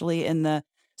 especially in the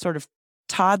sort of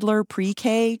toddler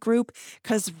pre-K group,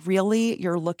 because really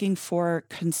you're looking for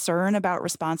concern about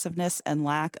responsiveness and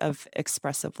lack of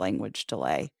expressive language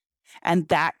delay. And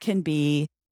that can be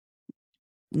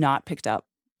not picked up.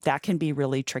 That can be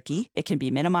really tricky. It can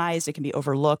be minimized. It can be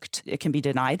overlooked. It can be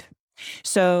denied.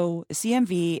 So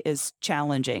CMV is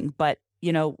challenging, but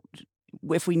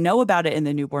if we know about it in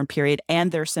the newborn period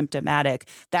and they're symptomatic,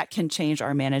 that can change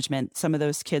our management. Some of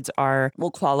those kids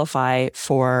will qualify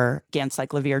for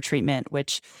ganciclovir treatment,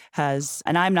 which has,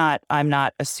 and I'm not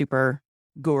a super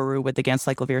guru with the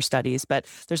ganciclovir studies, but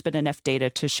there's been enough data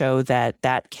to show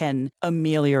that can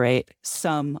ameliorate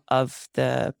some of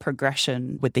the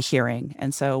progression with the hearing.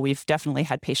 And so we've definitely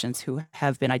had patients who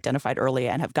have been identified early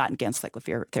and have gotten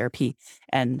ganciclovir therapy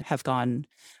and have gone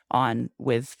on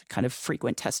with kind of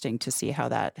frequent testing to see how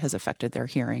that has affected their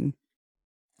hearing.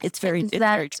 It's very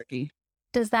tricky.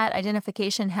 Does that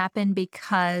identification happen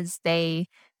because they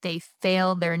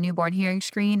failed their newborn hearing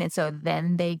screen, and so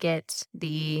then they get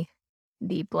the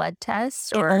blood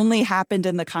test? It Or only happened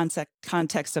in the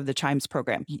context of the CHIMES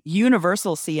program.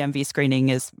 Universal CMV screening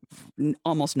is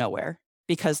almost nowhere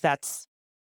because that's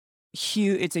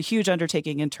huge. It's a huge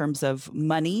undertaking in terms of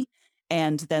money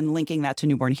and then linking that to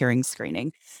newborn hearing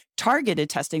screening. Targeted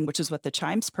testing, which is what the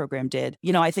CHIMES program did,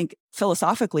 I think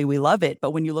philosophically we love it,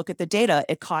 but when you look at the data,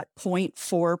 it caught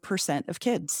 0.4% of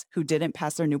kids who didn't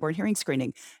pass their newborn hearing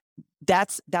screening.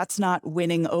 That's not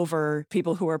winning over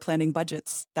people who are planning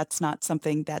budgets. That's not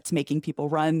something that's making people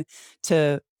run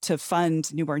to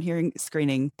fund newborn hearing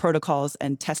screening protocols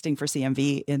and testing for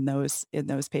CMV in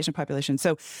those patient populations.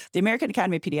 So the American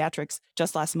Academy of Pediatrics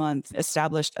just last month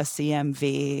established a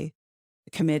CMV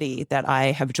committee that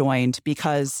I have joined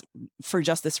because for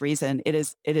just this reason, it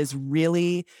is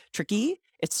really tricky.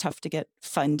 It's tough to get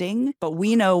funding, but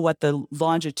we know what the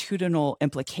longitudinal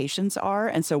implications are.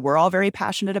 And so we're all very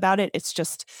passionate about it. It's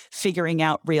just figuring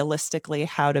out realistically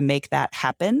how to make that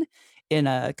happen in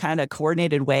a kind of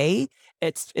coordinated way.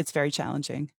 It's very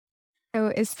challenging. So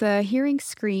is the hearing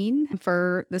screen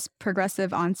for this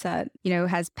progressive onset,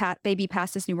 has baby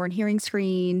passed this newborn hearing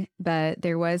screen, but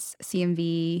there was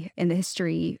CMV in the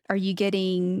history. Are you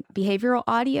getting behavioral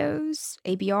audios,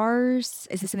 ABRs?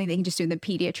 Is this something they can just do in the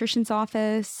pediatrician's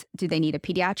office? Do they need a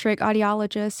pediatric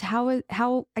audiologist?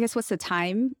 How I guess, what's the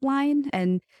timeline,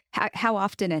 and how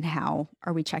often and how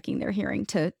are we checking their hearing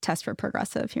to test for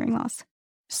progressive hearing loss?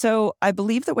 So I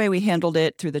believe the way we handled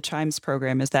it through the CHIMES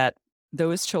program is that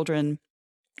those children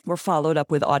were followed up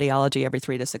with audiology every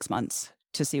 3 to 6 months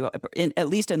to see what, at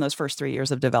least in those first 3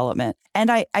 years of development.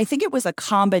 And I think it was a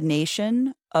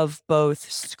combination of both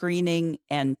screening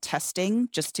and testing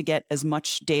just to get as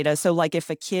much data. So like if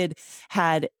a kid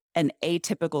had an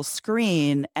atypical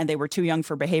screen and they were too young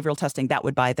for behavioral testing, that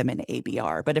would buy them an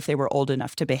ABR. But if they were old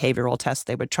enough to behavioral test,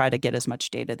 they would try to get as much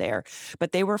data there.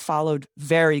 But they were followed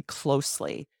very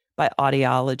closely by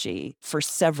audiology for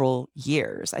several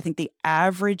years. I think the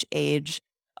average age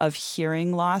of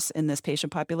hearing loss in this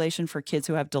patient population for kids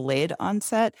who have delayed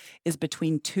onset is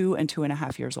between 2 and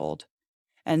 2.5 years old.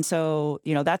 And so,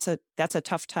 that's a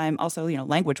tough time. Also,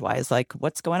 language wise, like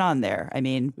what's going on there? I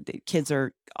mean, the kids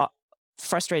are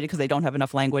frustrated because they don't have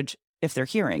enough language if they're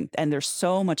hearing, and there's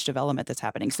so much development that's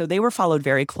happening. So they were followed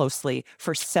very closely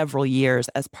for several years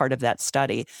as part of that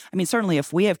study. I mean, certainly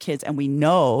if we have kids and we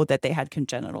know that they had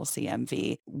congenital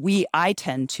CMV, I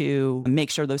tend to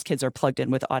make sure those kids are plugged in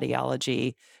with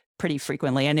audiology pretty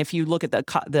frequently. And if you look at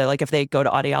the like if they go to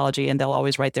audiology and they'll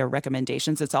always write their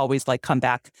recommendations, it's always like come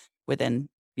back within,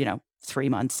 3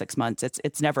 months, 6 months.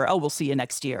 It's never, oh, we'll see you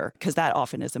next year, because that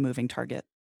often is a moving target.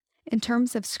 In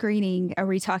terms of screening, are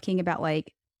we talking about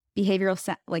like behavioral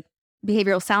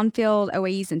sound field,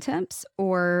 OAEs and temps,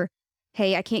 or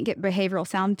hey, I can't get behavioral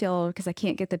sound field because I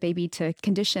can't get the baby to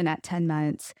condition at 10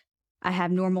 months. I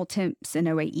have normal temps and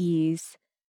OAEs.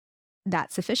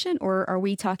 That's sufficient? Or are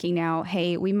we talking now,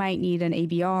 hey, we might need an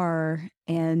ABR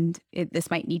and this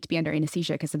might need to be under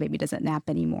anesthesia because the baby doesn't nap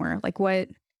anymore? Like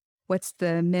what's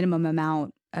the minimum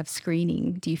amount of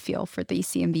screening do you feel for these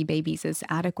CMV babies is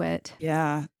adequate?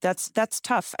 Yeah, that's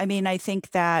tough. I mean, I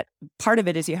think that part of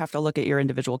it is you have to look at your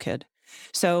individual kid.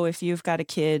 So if you've got a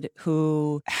kid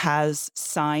who has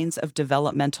signs of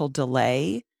developmental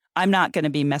delay, I'm not going to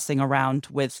be messing around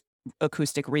with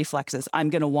acoustic reflexes. I'm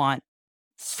going to want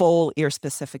full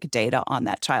ear-specific data on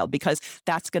that child, because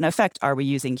that's going to affect, are we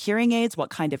using hearing aids? What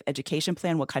kind of education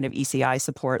plan? What kind of ECI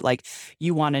support? Like,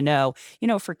 you want to know,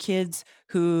 for kids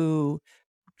who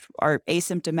are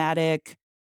asymptomatic,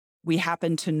 we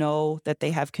happen to know that they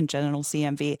have congenital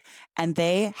CMV and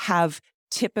they have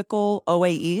typical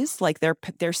OAEs, like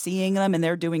they're seeing them and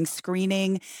they're doing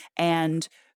screening, and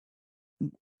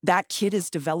that kid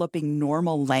is developing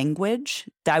normal language,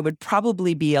 I would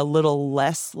probably be a little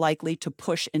less likely to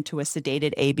push into a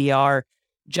sedated ABR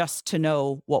just to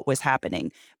know what was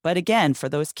happening. But again, for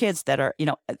those kids that are,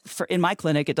 in my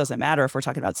clinic, it doesn't matter if we're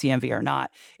talking about CMV or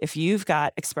not. If you've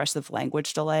got expressive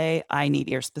language delay, I need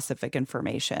ear-specific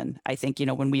information. I think,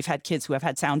 when we've had kids who have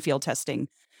had sound field testing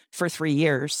for 3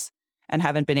 years and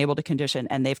haven't been able to condition,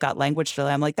 and they've got language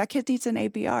delay, I'm like, that kid needs an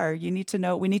ABR. We need to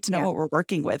know what we're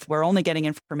working with. We're only getting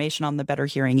information on the better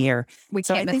hearing ear. We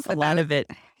can't miss a lot of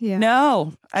it. Yeah.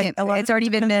 No. It's already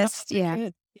been missed.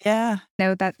 Yeah. Yeah.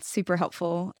 No, that's super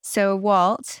helpful. So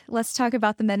Walt, let's talk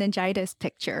about the meningitis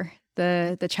picture,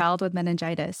 the child with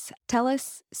meningitis. Tell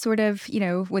us sort of,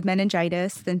 with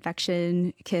meningitis, the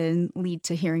infection can lead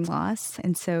to hearing loss.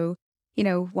 And so,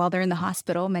 while they're in the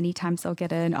hospital, many times they'll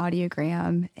get an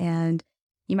audiogram and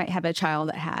you might have a child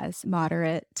that has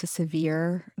moderate to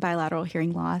severe bilateral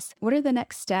hearing loss. What are the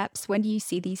next steps? When do you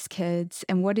see these kids?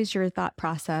 And what is your thought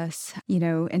process,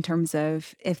 in terms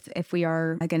of if we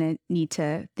are going to need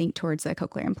to think towards a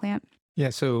cochlear implant? Yeah.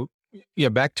 So,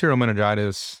 bacterial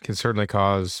meningitis can certainly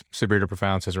cause severe to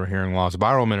profound sensory hearing loss.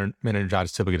 Viral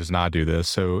meningitis typically does not do this.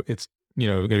 So it's,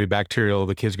 going to be bacterial.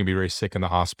 The kid's going to be very sick in the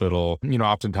hospital.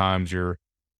 Oftentimes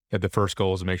the first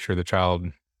goal is to make sure the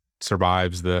child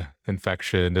survives the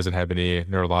infection, doesn't have any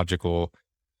neurological,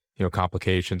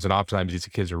 complications. And oftentimes these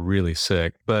kids are really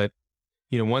sick. But,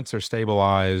 once they're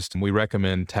stabilized, we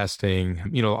recommend testing.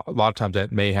 A lot of times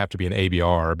that may have to be an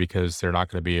ABR because they're not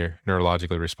going to be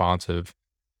neurologically responsive.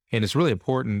 And it's really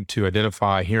important to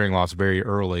identify hearing loss very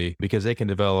early because they can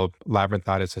develop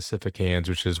labyrinthitis ossificans,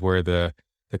 which is where the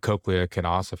cochlea can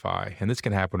ossify. And this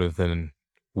can happen within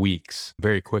weeks,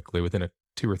 very quickly, within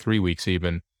 2 or 3 weeks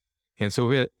even. And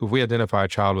so if we identify a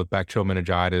child with bacterial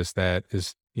meningitis that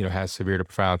is, has severe to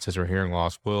profound sensory hearing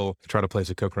loss, we'll try to place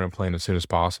a cochlear implant as soon as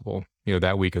possible,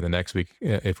 that week or the next week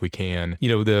if we can.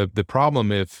 The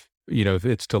problem if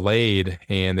it's delayed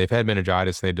and they've had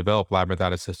meningitis and they develop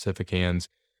labyrinthitis ossificans,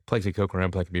 placing a cochlear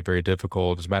implant can be very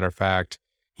difficult. As a matter of fact,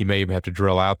 you may even have to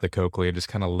drill out the cochlea and just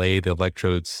kind of lay the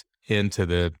electrodes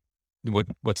into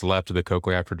what's left of the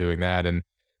cochlea after doing that. And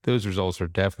those results are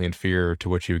definitely inferior to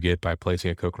what you would get by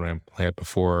placing a cochlear implant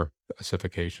before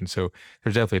ossification. So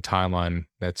there's definitely a timeline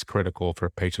that's critical for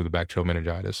patients with bacterial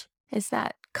meningitis. Is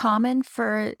that common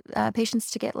for patients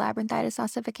to get labyrinthitis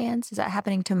ossificans? Is that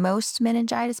happening to most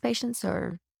meningitis patients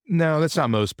or? No, that's not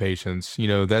most patients.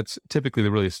 That's typically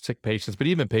the really sick patients, but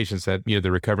even patients that,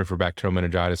 they're recovering from bacterial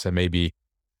meningitis that maybe,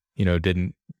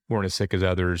 weren't as sick as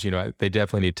others, they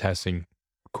definitely need testing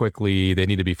quickly. They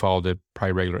need to be followed at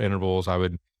probably regular intervals. I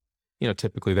would,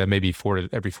 typically that may be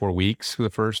every 4 weeks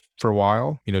for a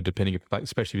while, depending,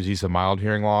 especially if you see some mild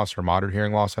hearing loss or moderate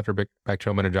hearing loss after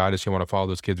bacterial meningitis, you want to follow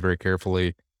those kids very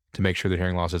carefully to make sure the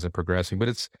hearing loss isn't progressing. But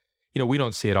it's, we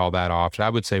don't see it all that often. I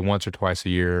would say once or twice a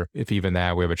year, if even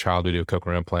that, we have a child we do a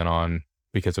cochlear implant on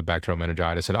because of bacterial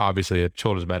meningitis. And obviously at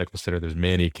Children's Medical Center, there's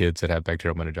many kids that have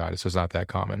bacterial meningitis. So it's not that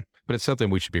common, but it's something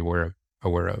we should be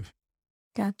aware of.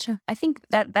 Gotcha. I think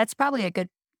that's probably a good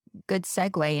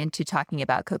segue into talking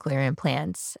about cochlear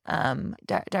implants.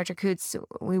 Dr. Coots,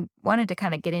 we wanted to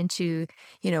kind of get into,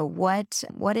 what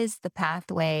is the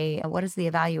pathway? What does the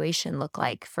evaluation look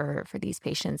like for these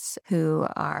patients who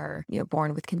are,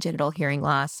 born with congenital hearing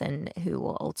loss and who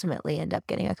will ultimately end up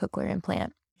getting a cochlear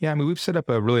implant? Yeah, we've set up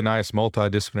a really nice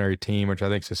multidisciplinary team, which I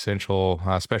think is essential,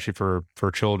 especially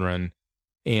for children.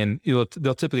 And they'll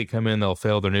typically come in, they'll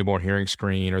fail their newborn hearing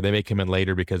screen, or they may come in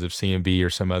later because of CMV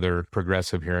or some other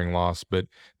progressive hearing loss. But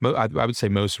I would say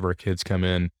most of our kids come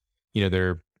in,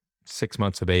 they're 6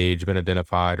 months of age, been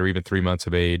identified, or even 3 months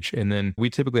of age. And then we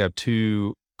typically have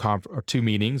two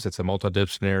meetings. It's a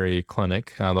multidisciplinary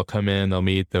clinic. They'll come in, they'll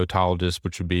meet the otologist,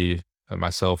 which would be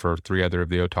myself or 3 other of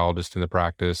the otologists in the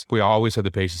practice. We always have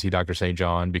the patient see Dr. St.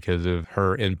 John because of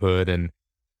her input. And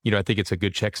I think it's a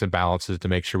good checks and balances to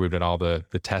make sure we've done all the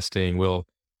testing. We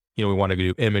want to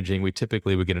do imaging. We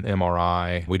typically would get an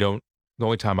MRI. The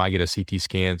only time I get a CT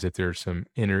scan is if there's some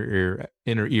inner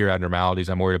ear abnormalities.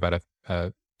 I'm worried about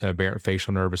an aberrant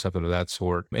facial nerve or something of that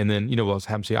sort. And then, we'll have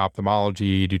them see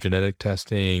ophthalmology, do genetic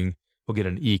testing. We'll get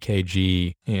an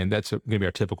EKG, and that's going to be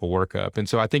our typical workup. And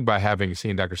so I think by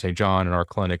seen Dr. St. John in our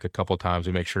clinic a couple of times,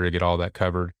 we make sure to get all that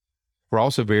covered. We're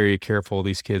also very careful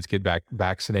these kids get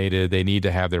vaccinated. They need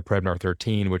to have their Prevnar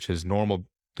 13, which is normal.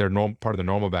 They're part of the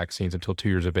normal vaccines until 2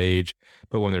 years of age.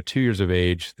 But when they're 2 years of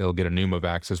age, they'll get a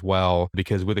Pneumovax as well,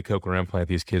 because with a cochlear implant,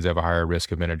 these kids have a higher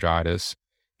risk of meningitis.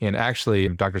 And actually,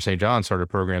 Dr. St. John started a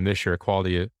program this year, a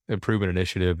quality improvement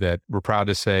initiative, that we're proud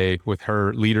to say with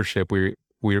her leadership, we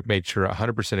made sure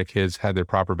 100% of kids had their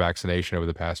proper vaccination over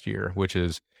the past year, which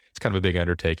is, it's kind of a big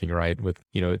undertaking, right?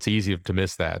 It's easy to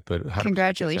miss that, but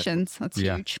congratulations. That's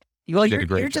huge. Well,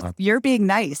 you're being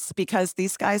nice, because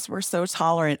these guys were so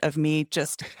tolerant of me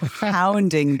just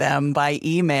hounding them by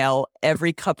email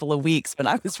every couple of weeks when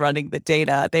I was running the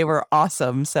data. They were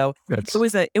awesome. So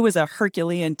it was a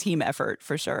Herculean team effort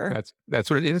for sure. That's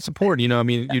what it's important.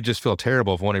 You just feel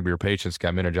terrible if one of your patients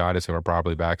got meningitis and were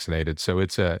properly vaccinated. So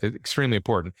it's extremely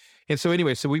important. And so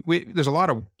anyway, we there's a lot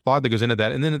that goes into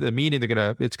that. And then at the meeting,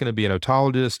 it's going to be an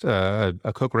otologist,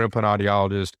 a cochlear implant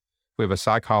audiologist. We have a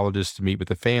psychologist to meet with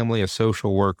the family, a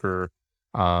social worker.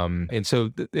 And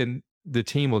so the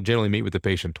team will generally meet with the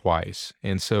patient twice.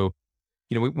 And so,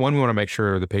 we want to make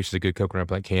sure the patient's a good cochlear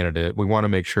implant candidate. We want to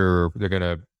make sure they're going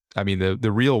to,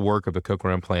 the real work of the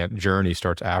cochlear implant journey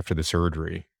starts after the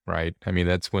surgery, right?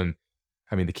 That's when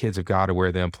I mean, the kids have got to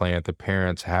wear the implant. The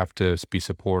parents have to be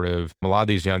supportive. A lot of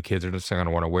these young kids are just going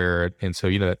to want to wear it. And so,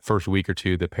 that first week or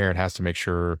two, the parent has to make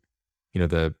sure,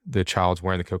 the child's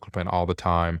wearing the cochlear implant all the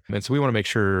time. And so we want to make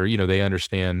sure, they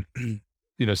understand,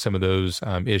 some of those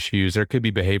issues. There could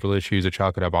be behavioral issues. A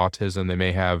child could have autism. They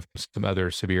may have some other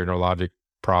severe neurologic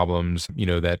problems,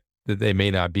 that they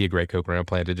may not be a great cochlear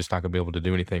implant. They're just not going to be able to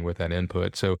do anything with that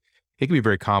input. So it can be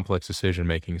very complex decision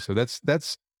making. So that's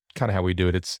kind of how we do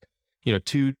it. It's,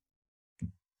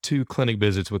 two clinic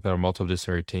visits with our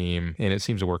multidisciplinary team, and it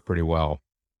seems to work pretty well.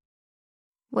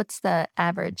 What's the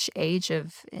average age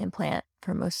of implant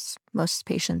for most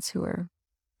patients who are?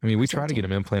 I mean, we try to get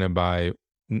them implanted by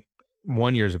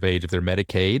 1 year of age if they're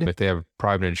Medicaid. If they have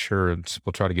private insurance,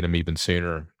 we'll try to get them even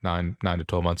sooner, 9 to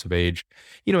 12 months of age.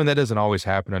 And that doesn't always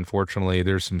happen, unfortunately.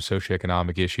 There's some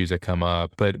socioeconomic issues that come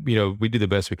up. But, we do the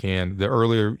best we can. The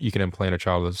earlier you can implant a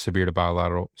child with severe to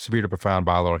profound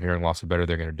bilateral hearing loss, the better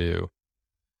they're going to do.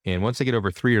 And once they get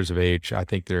over 3 years of age, I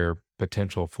think their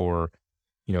potential for,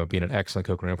 being an excellent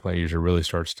cochlear implant user really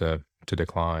starts to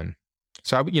decline.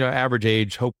 So, average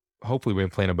age, hopefully we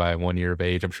implant them by 1 year of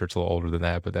age. I'm sure it's a little older than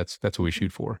that, but that's what we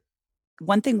shoot for.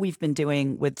 One thing we've been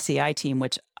doing with CI team,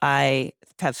 which I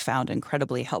have found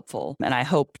incredibly helpful, and I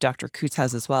hope Dr. Coots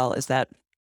has as well, is that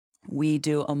we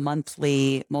do a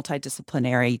monthly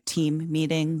multidisciplinary team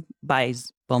meeting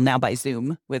now by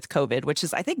Zoom with COVID, which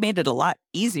is, I think, made it a lot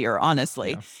easier,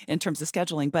 honestly, in terms of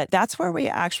scheduling. But that's where we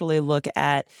actually look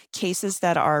at cases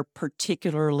that are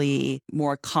particularly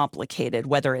more complicated,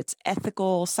 whether it's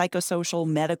ethical, psychosocial,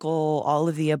 medical, all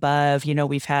of the above.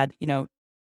 We've had,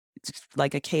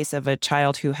 like a case of a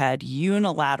child who had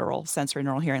unilateral sensory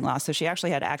neural hearing loss. So she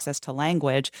actually had access to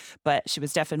language, but she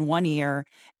was deaf in one ear,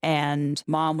 and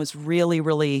mom was really,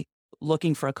 really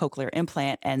looking for a cochlear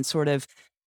implant and sort of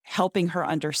helping her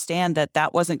understand that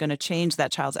that wasn't going to change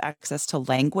that child's access to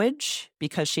language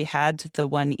because she had the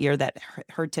one ear that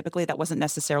heard typically. That wasn't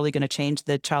necessarily going to change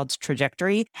the child's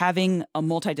trajectory. Having a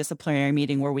multidisciplinary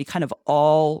meeting where we kind of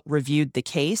all reviewed the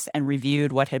case and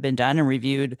reviewed what had been done and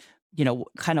reviewed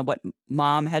kind of what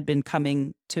mom had been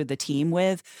coming to the team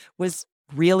with was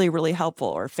really, really helpful.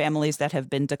 Or families that have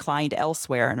been declined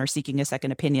elsewhere and are seeking a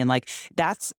second opinion. Like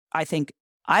I think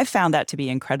I've found that to be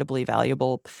incredibly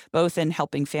valuable, both in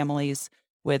helping families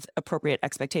with appropriate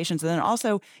expectations. And then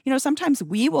also, sometimes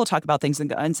we will talk about things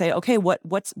and say, okay,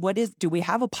 do we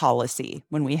have a policy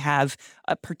when we have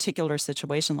a particular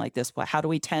situation like this? How do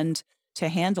we tend to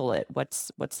handle it?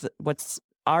 What's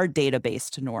our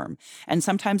database norm? And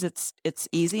sometimes it's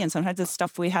easy, and sometimes it's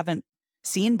stuff we haven't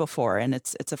seen before, and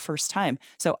it's a first time.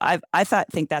 So I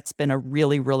think that's been a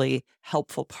really, really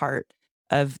helpful part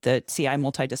of the CI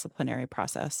multidisciplinary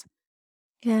process.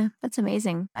 Yeah, that's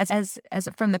amazing. As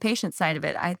from the patient side of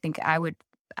it, I think I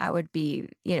would be,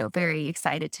 very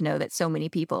excited to know that so many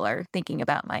people are thinking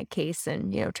about my case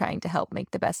and, trying to help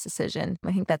make the best decision.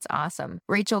 I think that's awesome.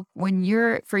 Rachel,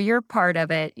 for your part of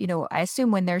it, I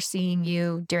assume when they're seeing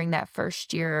you during that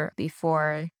first year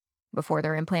before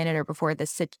they're implanted or before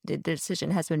the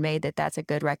decision has been made, that's a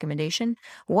good recommendation.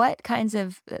 What kinds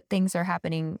of things are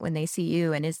happening when they see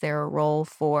you? And is there a role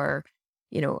for,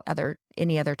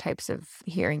 any other types of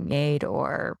hearing aid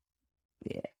or,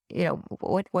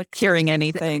 what hearing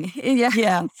anything?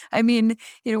 Yeah. I mean,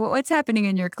 what's happening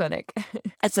in your clinic?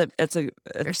 It's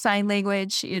or sign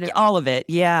language, all of it.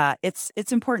 Yeah, it's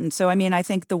important. So, I mean, I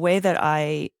think the way that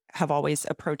I have always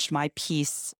approached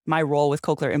my role with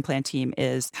Cochlear Implant Team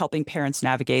is helping parents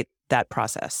navigate that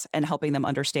process and helping them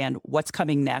understand what's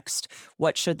coming next,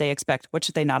 what should they expect, what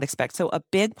should they not expect. So a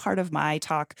big part of my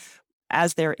talk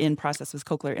as they're in process with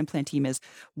Cochlear Implant Team is,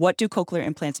 what do cochlear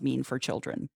implants mean for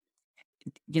children?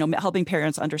 Helping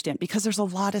parents understand, because there's a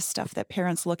lot of stuff that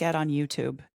parents look at on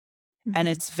YouTube. Mm-hmm. And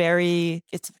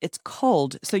it's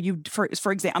cold. So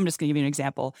for example, I'm just going to give you an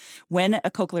example. When a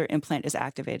cochlear implant is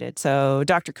activated, so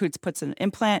Dr. Coots puts an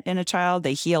implant in a child,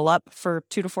 they heal up for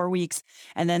 2 to 4 weeks,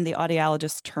 and then the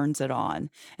audiologist turns it on.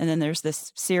 And then there's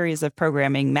this series of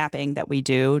mapping that we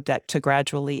do to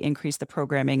gradually increase the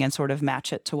programming and sort of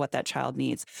match it to what that child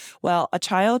needs. Well, a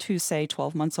child who's, say,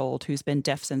 12 months old, who's been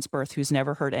deaf since birth, who's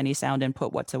never heard any sound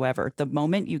input whatsoever, the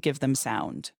moment you give them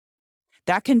sound,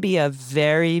 that can be a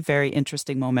very, very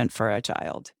interesting moment for a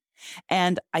child.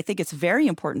 And I think it's very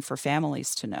important for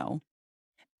families to know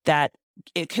that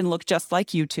it can look just like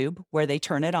YouTube, where they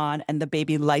turn it on and the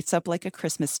baby lights up like a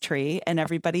Christmas tree and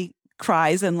everybody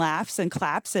cries and laughs and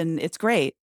claps and it's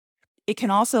great. It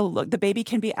can also the baby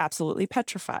can be absolutely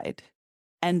petrified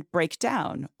and break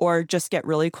down or just get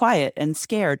really quiet and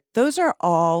scared. Those are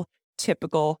all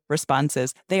typical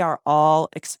responses. They are all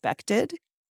expected.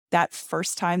 that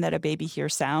first time that a baby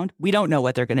hears sound, we don't know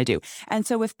what they're going to do. And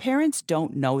so if parents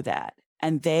don't know that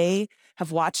and they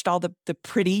have watched all the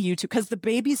pretty YouTube, because the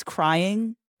baby's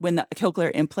crying when the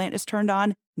cochlear implant is turned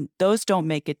on, those don't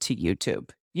make it to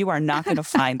YouTube. You are not going to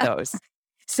find those.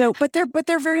 So, but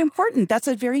they're very important. That's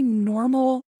a very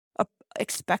normal,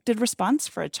 expected response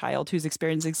for a child who's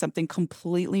experiencing something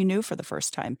completely new for the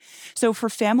first time. So for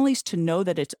families to know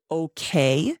that it's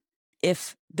okay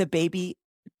if the baby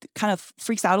kind of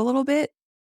freaks out a little bit,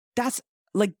 that's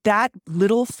like, that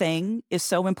little thing is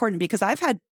so important, because I've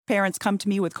had parents come to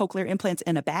me with cochlear implants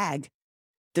in a bag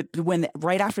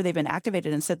right after they've been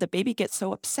activated and said the baby gets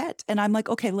so upset. And I'm like,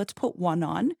 okay, let's put one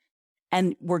on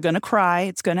and we're going to cry.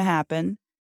 It's going to happen.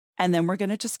 And then we're going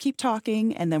to just keep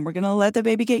talking. And then we're going to let the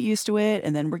baby get used to it.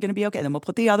 And then we're going to be okay. Then we'll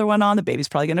put the other one on. The baby's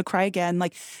probably going to cry again.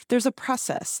 Like, there's a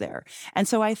process there. And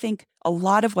so I think a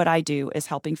lot of what I do is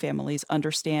helping families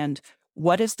understand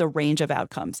what is the range of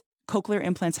outcomes. Cochlear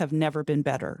implants have never been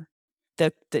better.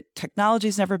 The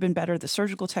technology's never been better. The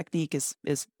surgical technique is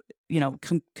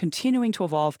continuing to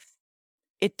evolve.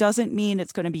 It doesn't mean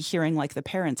it's going to be hearing like the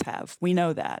parents have. We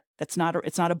know that. It's not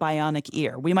a bionic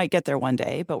ear. We might get there one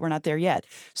day, but we're not there yet.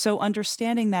 So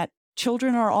understanding that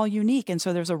children are all unique, and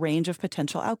so there's a range of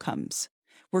potential outcomes.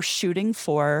 We're shooting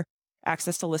for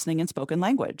access to listening and spoken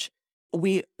language.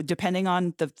 Depending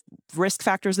on the risk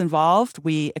factors involved,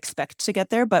 we expect to get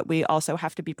there, but we also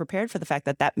have to be prepared for the fact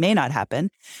that that may not happen.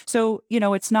 So,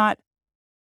 it's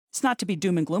not to be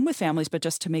doom and gloom with families, but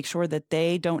just to make sure that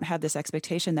they don't have this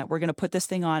expectation that we're going to put this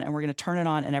thing on and we're going to turn it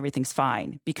on and everything's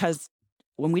fine. Because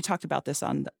when we talked about this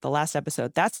on the last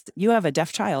episode, you have a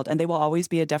deaf child and they will always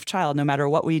be a deaf child no matter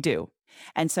what we do.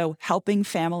 And so helping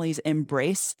families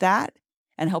embrace that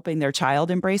and helping their child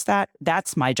embrace that,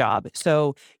 that's my job.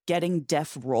 So getting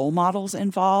deaf role models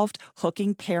involved,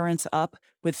 hooking parents up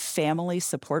with family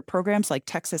support programs like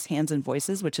Texas Hands and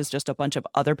Voices, which is just a bunch of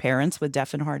other parents with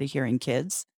deaf and hard of hearing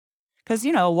kids. Because,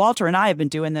 Walter and I have been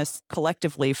doing this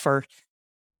collectively for,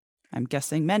 I'm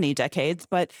guessing, many decades.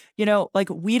 But,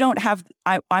 we don't have,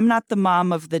 I'm not the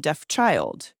mom of the deaf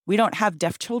child. We don't have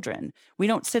deaf children. We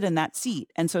don't sit in that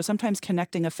seat. And so sometimes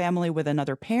connecting a family with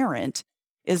another parent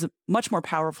is much more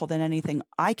powerful than anything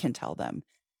I can tell them.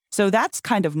 So that's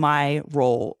kind of my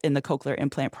role in the cochlear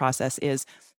implant process, is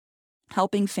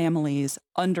helping families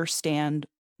understand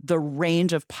the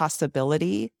range of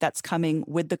possibility that's coming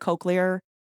with the cochlear,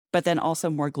 but then also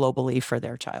more globally for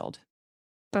their child.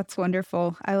 That's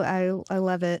wonderful. I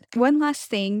love it. One last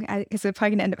thing, because we're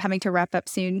probably going to end up having to wrap up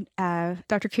soon.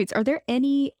 Dr. Coots, are there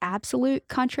any absolute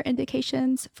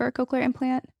contraindications for a cochlear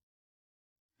implant?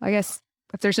 I guess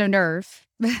if there's no nerve.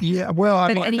 Yeah, well,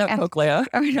 I mean, no cochlea.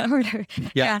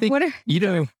 Yeah, I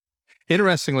think,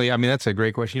 interestingly, I mean, that's a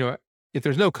great question. If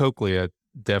there's no cochlea,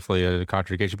 definitely a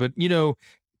contraindication. But,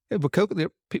 with cochlea,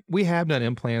 we have done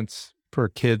implants for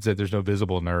kids that there's no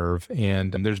visible nerve.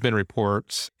 And there's been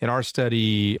reports in our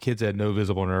study, kids that had no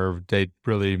visible nerve, they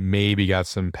really maybe got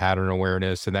some pattern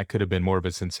awareness, and that could have been more of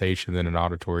a sensation than an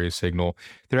auditory signal.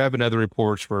 There have been other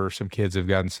reports where some kids have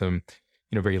gotten some,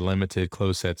 very limited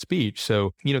closed set speech.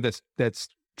 So, that's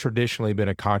traditionally been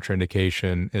a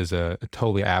contraindication, is a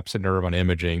totally absent nerve on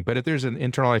imaging. But if there's an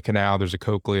internal canal, there's a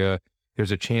cochlea,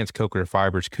 there's a chance cochlear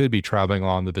fibers could be traveling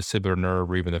along the vestibular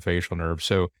nerve or even the facial nerve.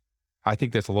 So I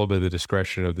think that's a little bit of the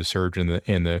discretion of the surgeon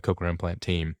and the cochlear implant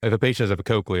team. If a patient has a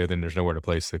cochlea, then there's nowhere to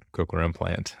place the cochlear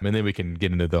implant. And then we can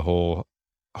get into the whole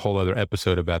other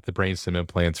episode about the brainstem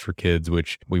implants for kids,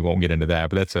 which we won't get into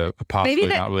that, but that's a possibly maybe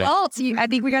not really. I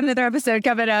think we got another episode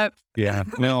coming up. Yeah,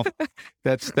 no,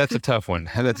 that's a tough one.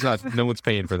 That's not, no one's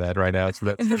paying for that right now, so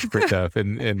that's pretty tough.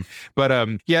 But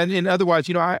otherwise,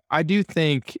 I do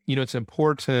think it's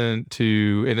important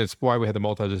to, and it's why we have the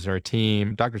multidisciplinary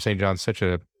team. Dr. St. John's such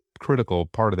a critical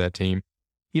part of that team.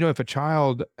 If a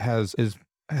child has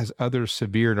other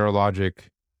severe neurologic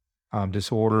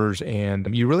disorders, and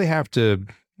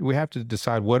we have to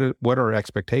decide what are our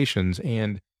expectations.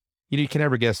 And you can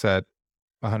never guess that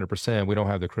 100%. We don't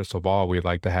have the crystal ball we'd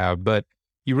like to have, but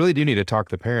you really do need to talk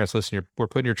to the parents. Listen, we're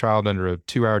putting your child under a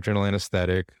 2-hour general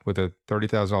anesthetic with a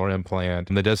 $30,000 implant,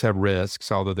 and that does have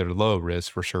risks, although they're low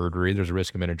risk for surgery. There's a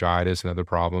risk of meningitis and other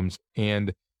problems.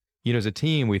 And as a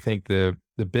team, we think the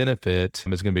benefit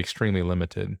is going to be extremely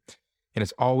limited. And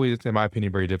it's always, in my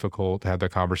opinion, very difficult to have that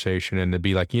conversation and to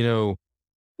be like,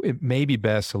 it may be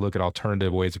best to look at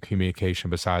alternative ways of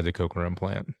communication besides a cochlear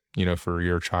implant, for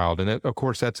your child. And of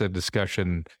course, that's a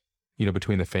discussion,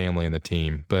 between the family and the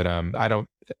team. But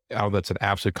I don't know that's an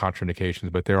absolute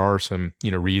contraindication, but there are some,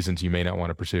 reasons you may not want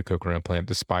to pursue a cochlear implant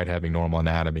despite having normal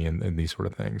anatomy and these sort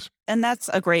of things. And that's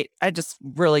I just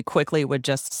really quickly would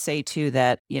just say too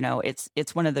that,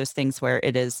 it's one of those things where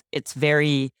it's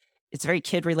very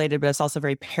kid related, but it's also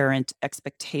very parent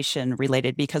expectation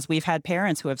related, because we've had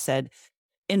parents who have said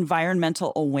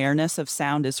environmental awareness of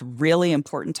sound is really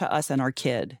important to us and our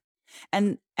kid.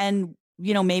 And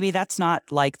maybe that's not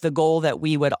like the goal that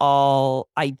we would all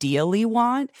ideally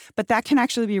want, but that can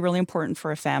actually be really important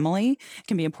for a family. It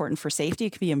can be important for safety.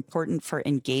 It can be important for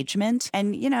engagement.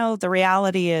 And, the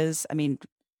reality is,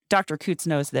 Dr. Coots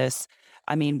knows this.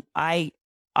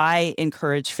 I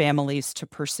encourage families to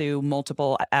pursue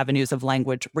multiple avenues of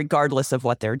language, regardless of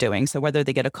what they're doing. So whether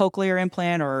they get a cochlear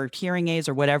implant or hearing aids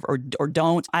or whatever, or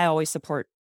don't, I always support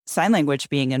sign language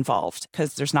being involved,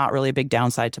 because there's not really a big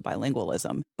downside to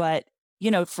bilingualism. But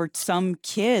for some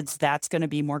kids, that's going to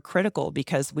be more critical,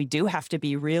 because we do have to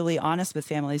be really honest with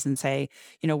families and say,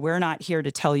 we're not here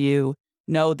to tell you,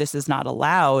 no, this is not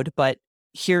allowed, but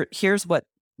here's what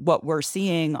we're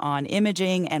seeing on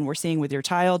imaging and we're seeing with your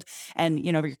child. And,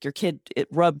 your kid, it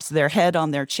rubs their head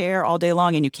on their chair all day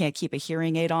long and you can't keep a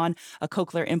hearing aid on. A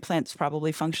cochlear implant is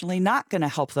probably functionally not going to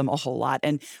help them a whole lot.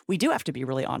 And we do have to be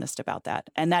really honest about that.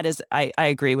 And that is, I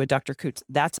agree with Dr. Coots.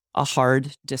 That's a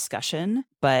hard discussion,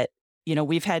 but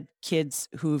we've had kids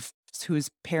whose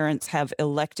parents have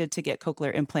elected to get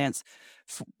cochlear implants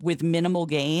with minimal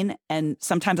gain. And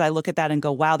sometimes I look at that and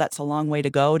go, wow, that's a long way to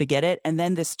go to get it. And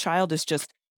then this child is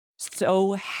just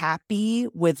so happy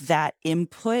with that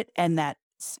input and that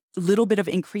little bit of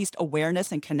increased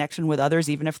awareness and connection with others,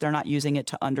 even if they're not using it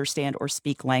to understand or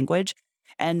speak language.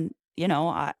 And,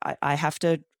 I have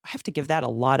to give that a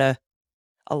lot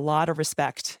of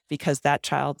respect, because that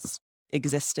child's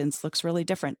existence looks really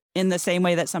different, in the same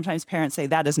way that sometimes parents say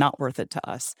that is not worth it to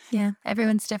us. Yeah,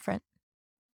 everyone's different.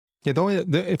 Yeah,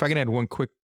 if I can add one quick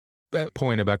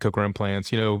point about cochlear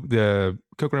implants, the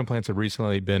cochlear implants have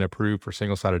recently been approved for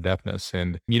single-sided deafness.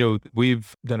 And,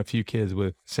 we've done a few kids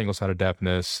with single-sided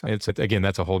deafness. Again,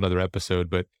 that's a whole nother episode,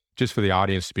 but just for the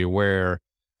audience to be aware,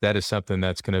 that is something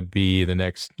that's going to be the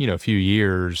next, few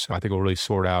years. I think we'll really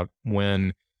sort out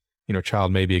when, a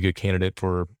child may be a good candidate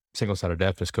for single-sided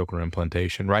deafness cochlear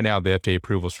implantation. Right now, the FDA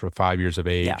approval is for 5 years of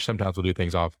age. Yeah. Sometimes we'll do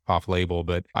things off label,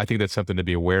 but I think that's something to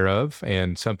be aware of,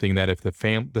 and something that if the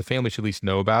family should at least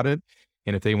know about it.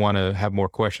 And if they want to have more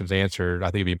questions answered, I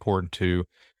think it'd be important to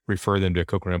refer them to a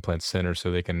cochlear implant center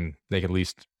so they can at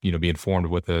least, be informed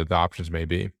of what the options may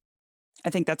be. I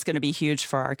think that's going to be huge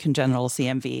for our congenital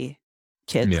CMV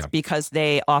kids, because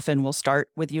they often will start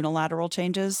with unilateral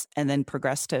changes and then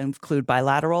progress to include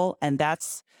bilateral. And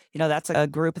that's a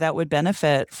group that would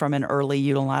benefit from an early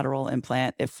unilateral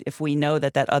implant. If we know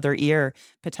that other ear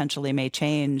potentially may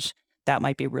change, that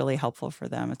might be really helpful for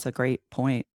them. It's a great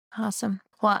point. Awesome.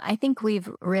 Well, I think we've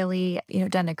really,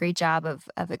 done a great job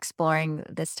of exploring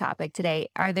this topic today.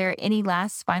 Are there any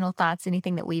last final thoughts,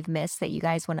 anything that we've missed that you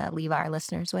guys want to leave our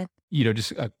listeners with?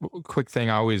 Just a quick thing.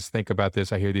 I always think about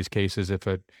this. I hear these cases. If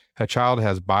a child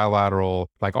has bilateral,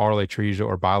 like aural atresia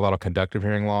or bilateral conductive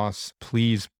hearing loss,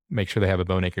 please make sure they have a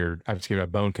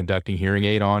bone conducting hearing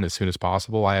aid on as soon as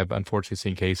possible. I have unfortunately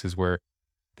seen cases where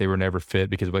they were never fit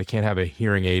because they can't have a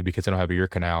hearing aid because they don't have ear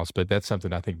canals. But that's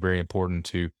something I think very important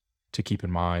to keep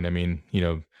in mind.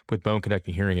 With bone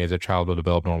conducting hearing aids, a child will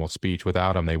develop normal speech.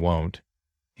 Without them, they won't.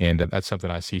 And that's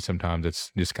something I see sometimes. It's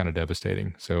just kind of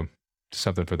devastating. So just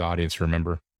something for the audience to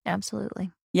remember.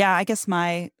 Absolutely. Yeah, I guess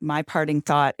my parting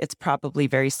thought, it's probably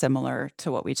very similar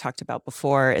to what we talked about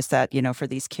before, is that, for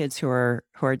these kids who are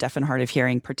deaf and hard of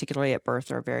hearing, particularly at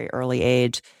birth or a very early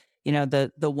age,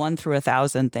 the 1 through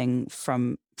 1,000 thing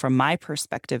from my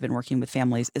perspective in working with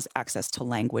families is access to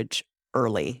language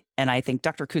early. And I think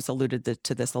Dr. Coots alluded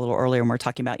to this a little earlier when we're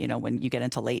talking about, when you get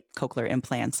into late cochlear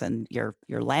implants and your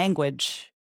language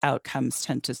outcomes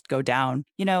tend to go down.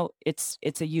 It's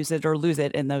a use it or lose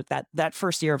it. And that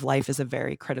first year of life is a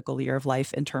very critical year of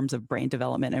life in terms of brain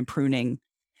development and pruning,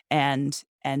 and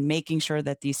making sure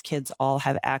that these kids all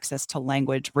have access to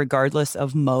language, regardless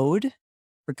of mode,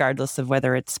 regardless of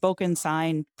whether it's spoken,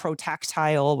 sign,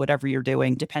 protactile, whatever you're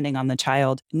doing, depending on the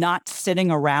child, not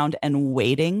sitting around and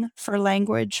waiting for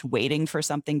language, waiting for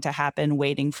something to happen,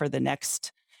 waiting for the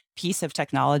next piece of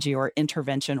technology or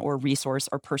intervention or resource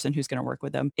or person who's going to work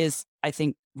with them is, I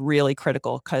think, really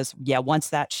critical, because once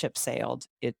that ship sailed,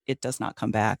 it does not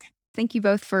come back. Thank you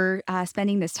both for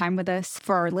spending this time with us.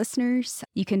 For our listeners,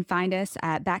 you can find us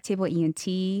at Backtable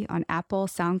ENT on Apple,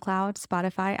 SoundCloud,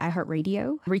 Spotify,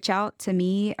 iHeartRadio. Reach out to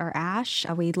me or Ash.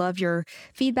 We'd love your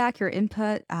feedback, your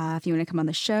input. If you want to come on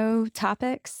the show,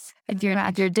 topics. If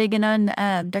you're digging on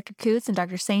Dr. Coots and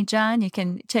Dr. St. John, you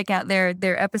can check out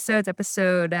their episodes,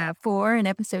 episode 4 and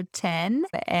episode 10.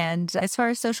 And as far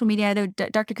as social media, I know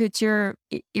Dr. Coots, you're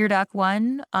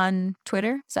EarDoc1 on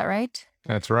Twitter. Is that right?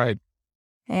 That's right.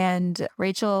 And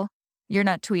Rachel, you're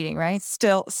not tweeting, right?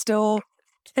 Still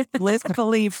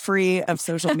blissfully free of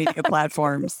social media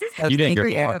platforms. So You didn't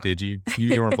thank get blocked, did you?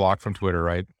 You weren't blocked from Twitter,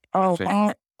 right? Oh,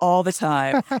 all the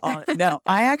time. No,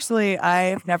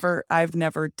 I've never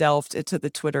delved into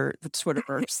the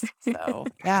Twitterverse. So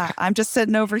yeah, I'm just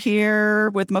sitting over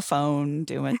here with my phone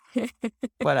doing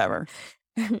whatever.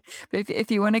 But if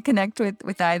you want to connect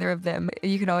with either of them,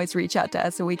 you can always reach out to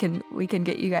us, so we can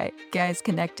get you guys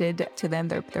connected to them.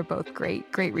 They're both great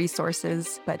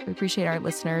resources. But we appreciate our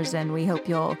listeners, and we hope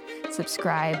you'll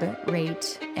subscribe,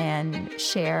 rate, and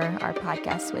share our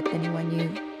podcast with anyone you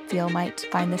feel might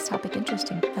find this topic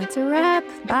interesting. That's a wrap.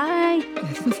 Bye.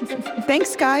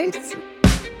 Thanks, guys.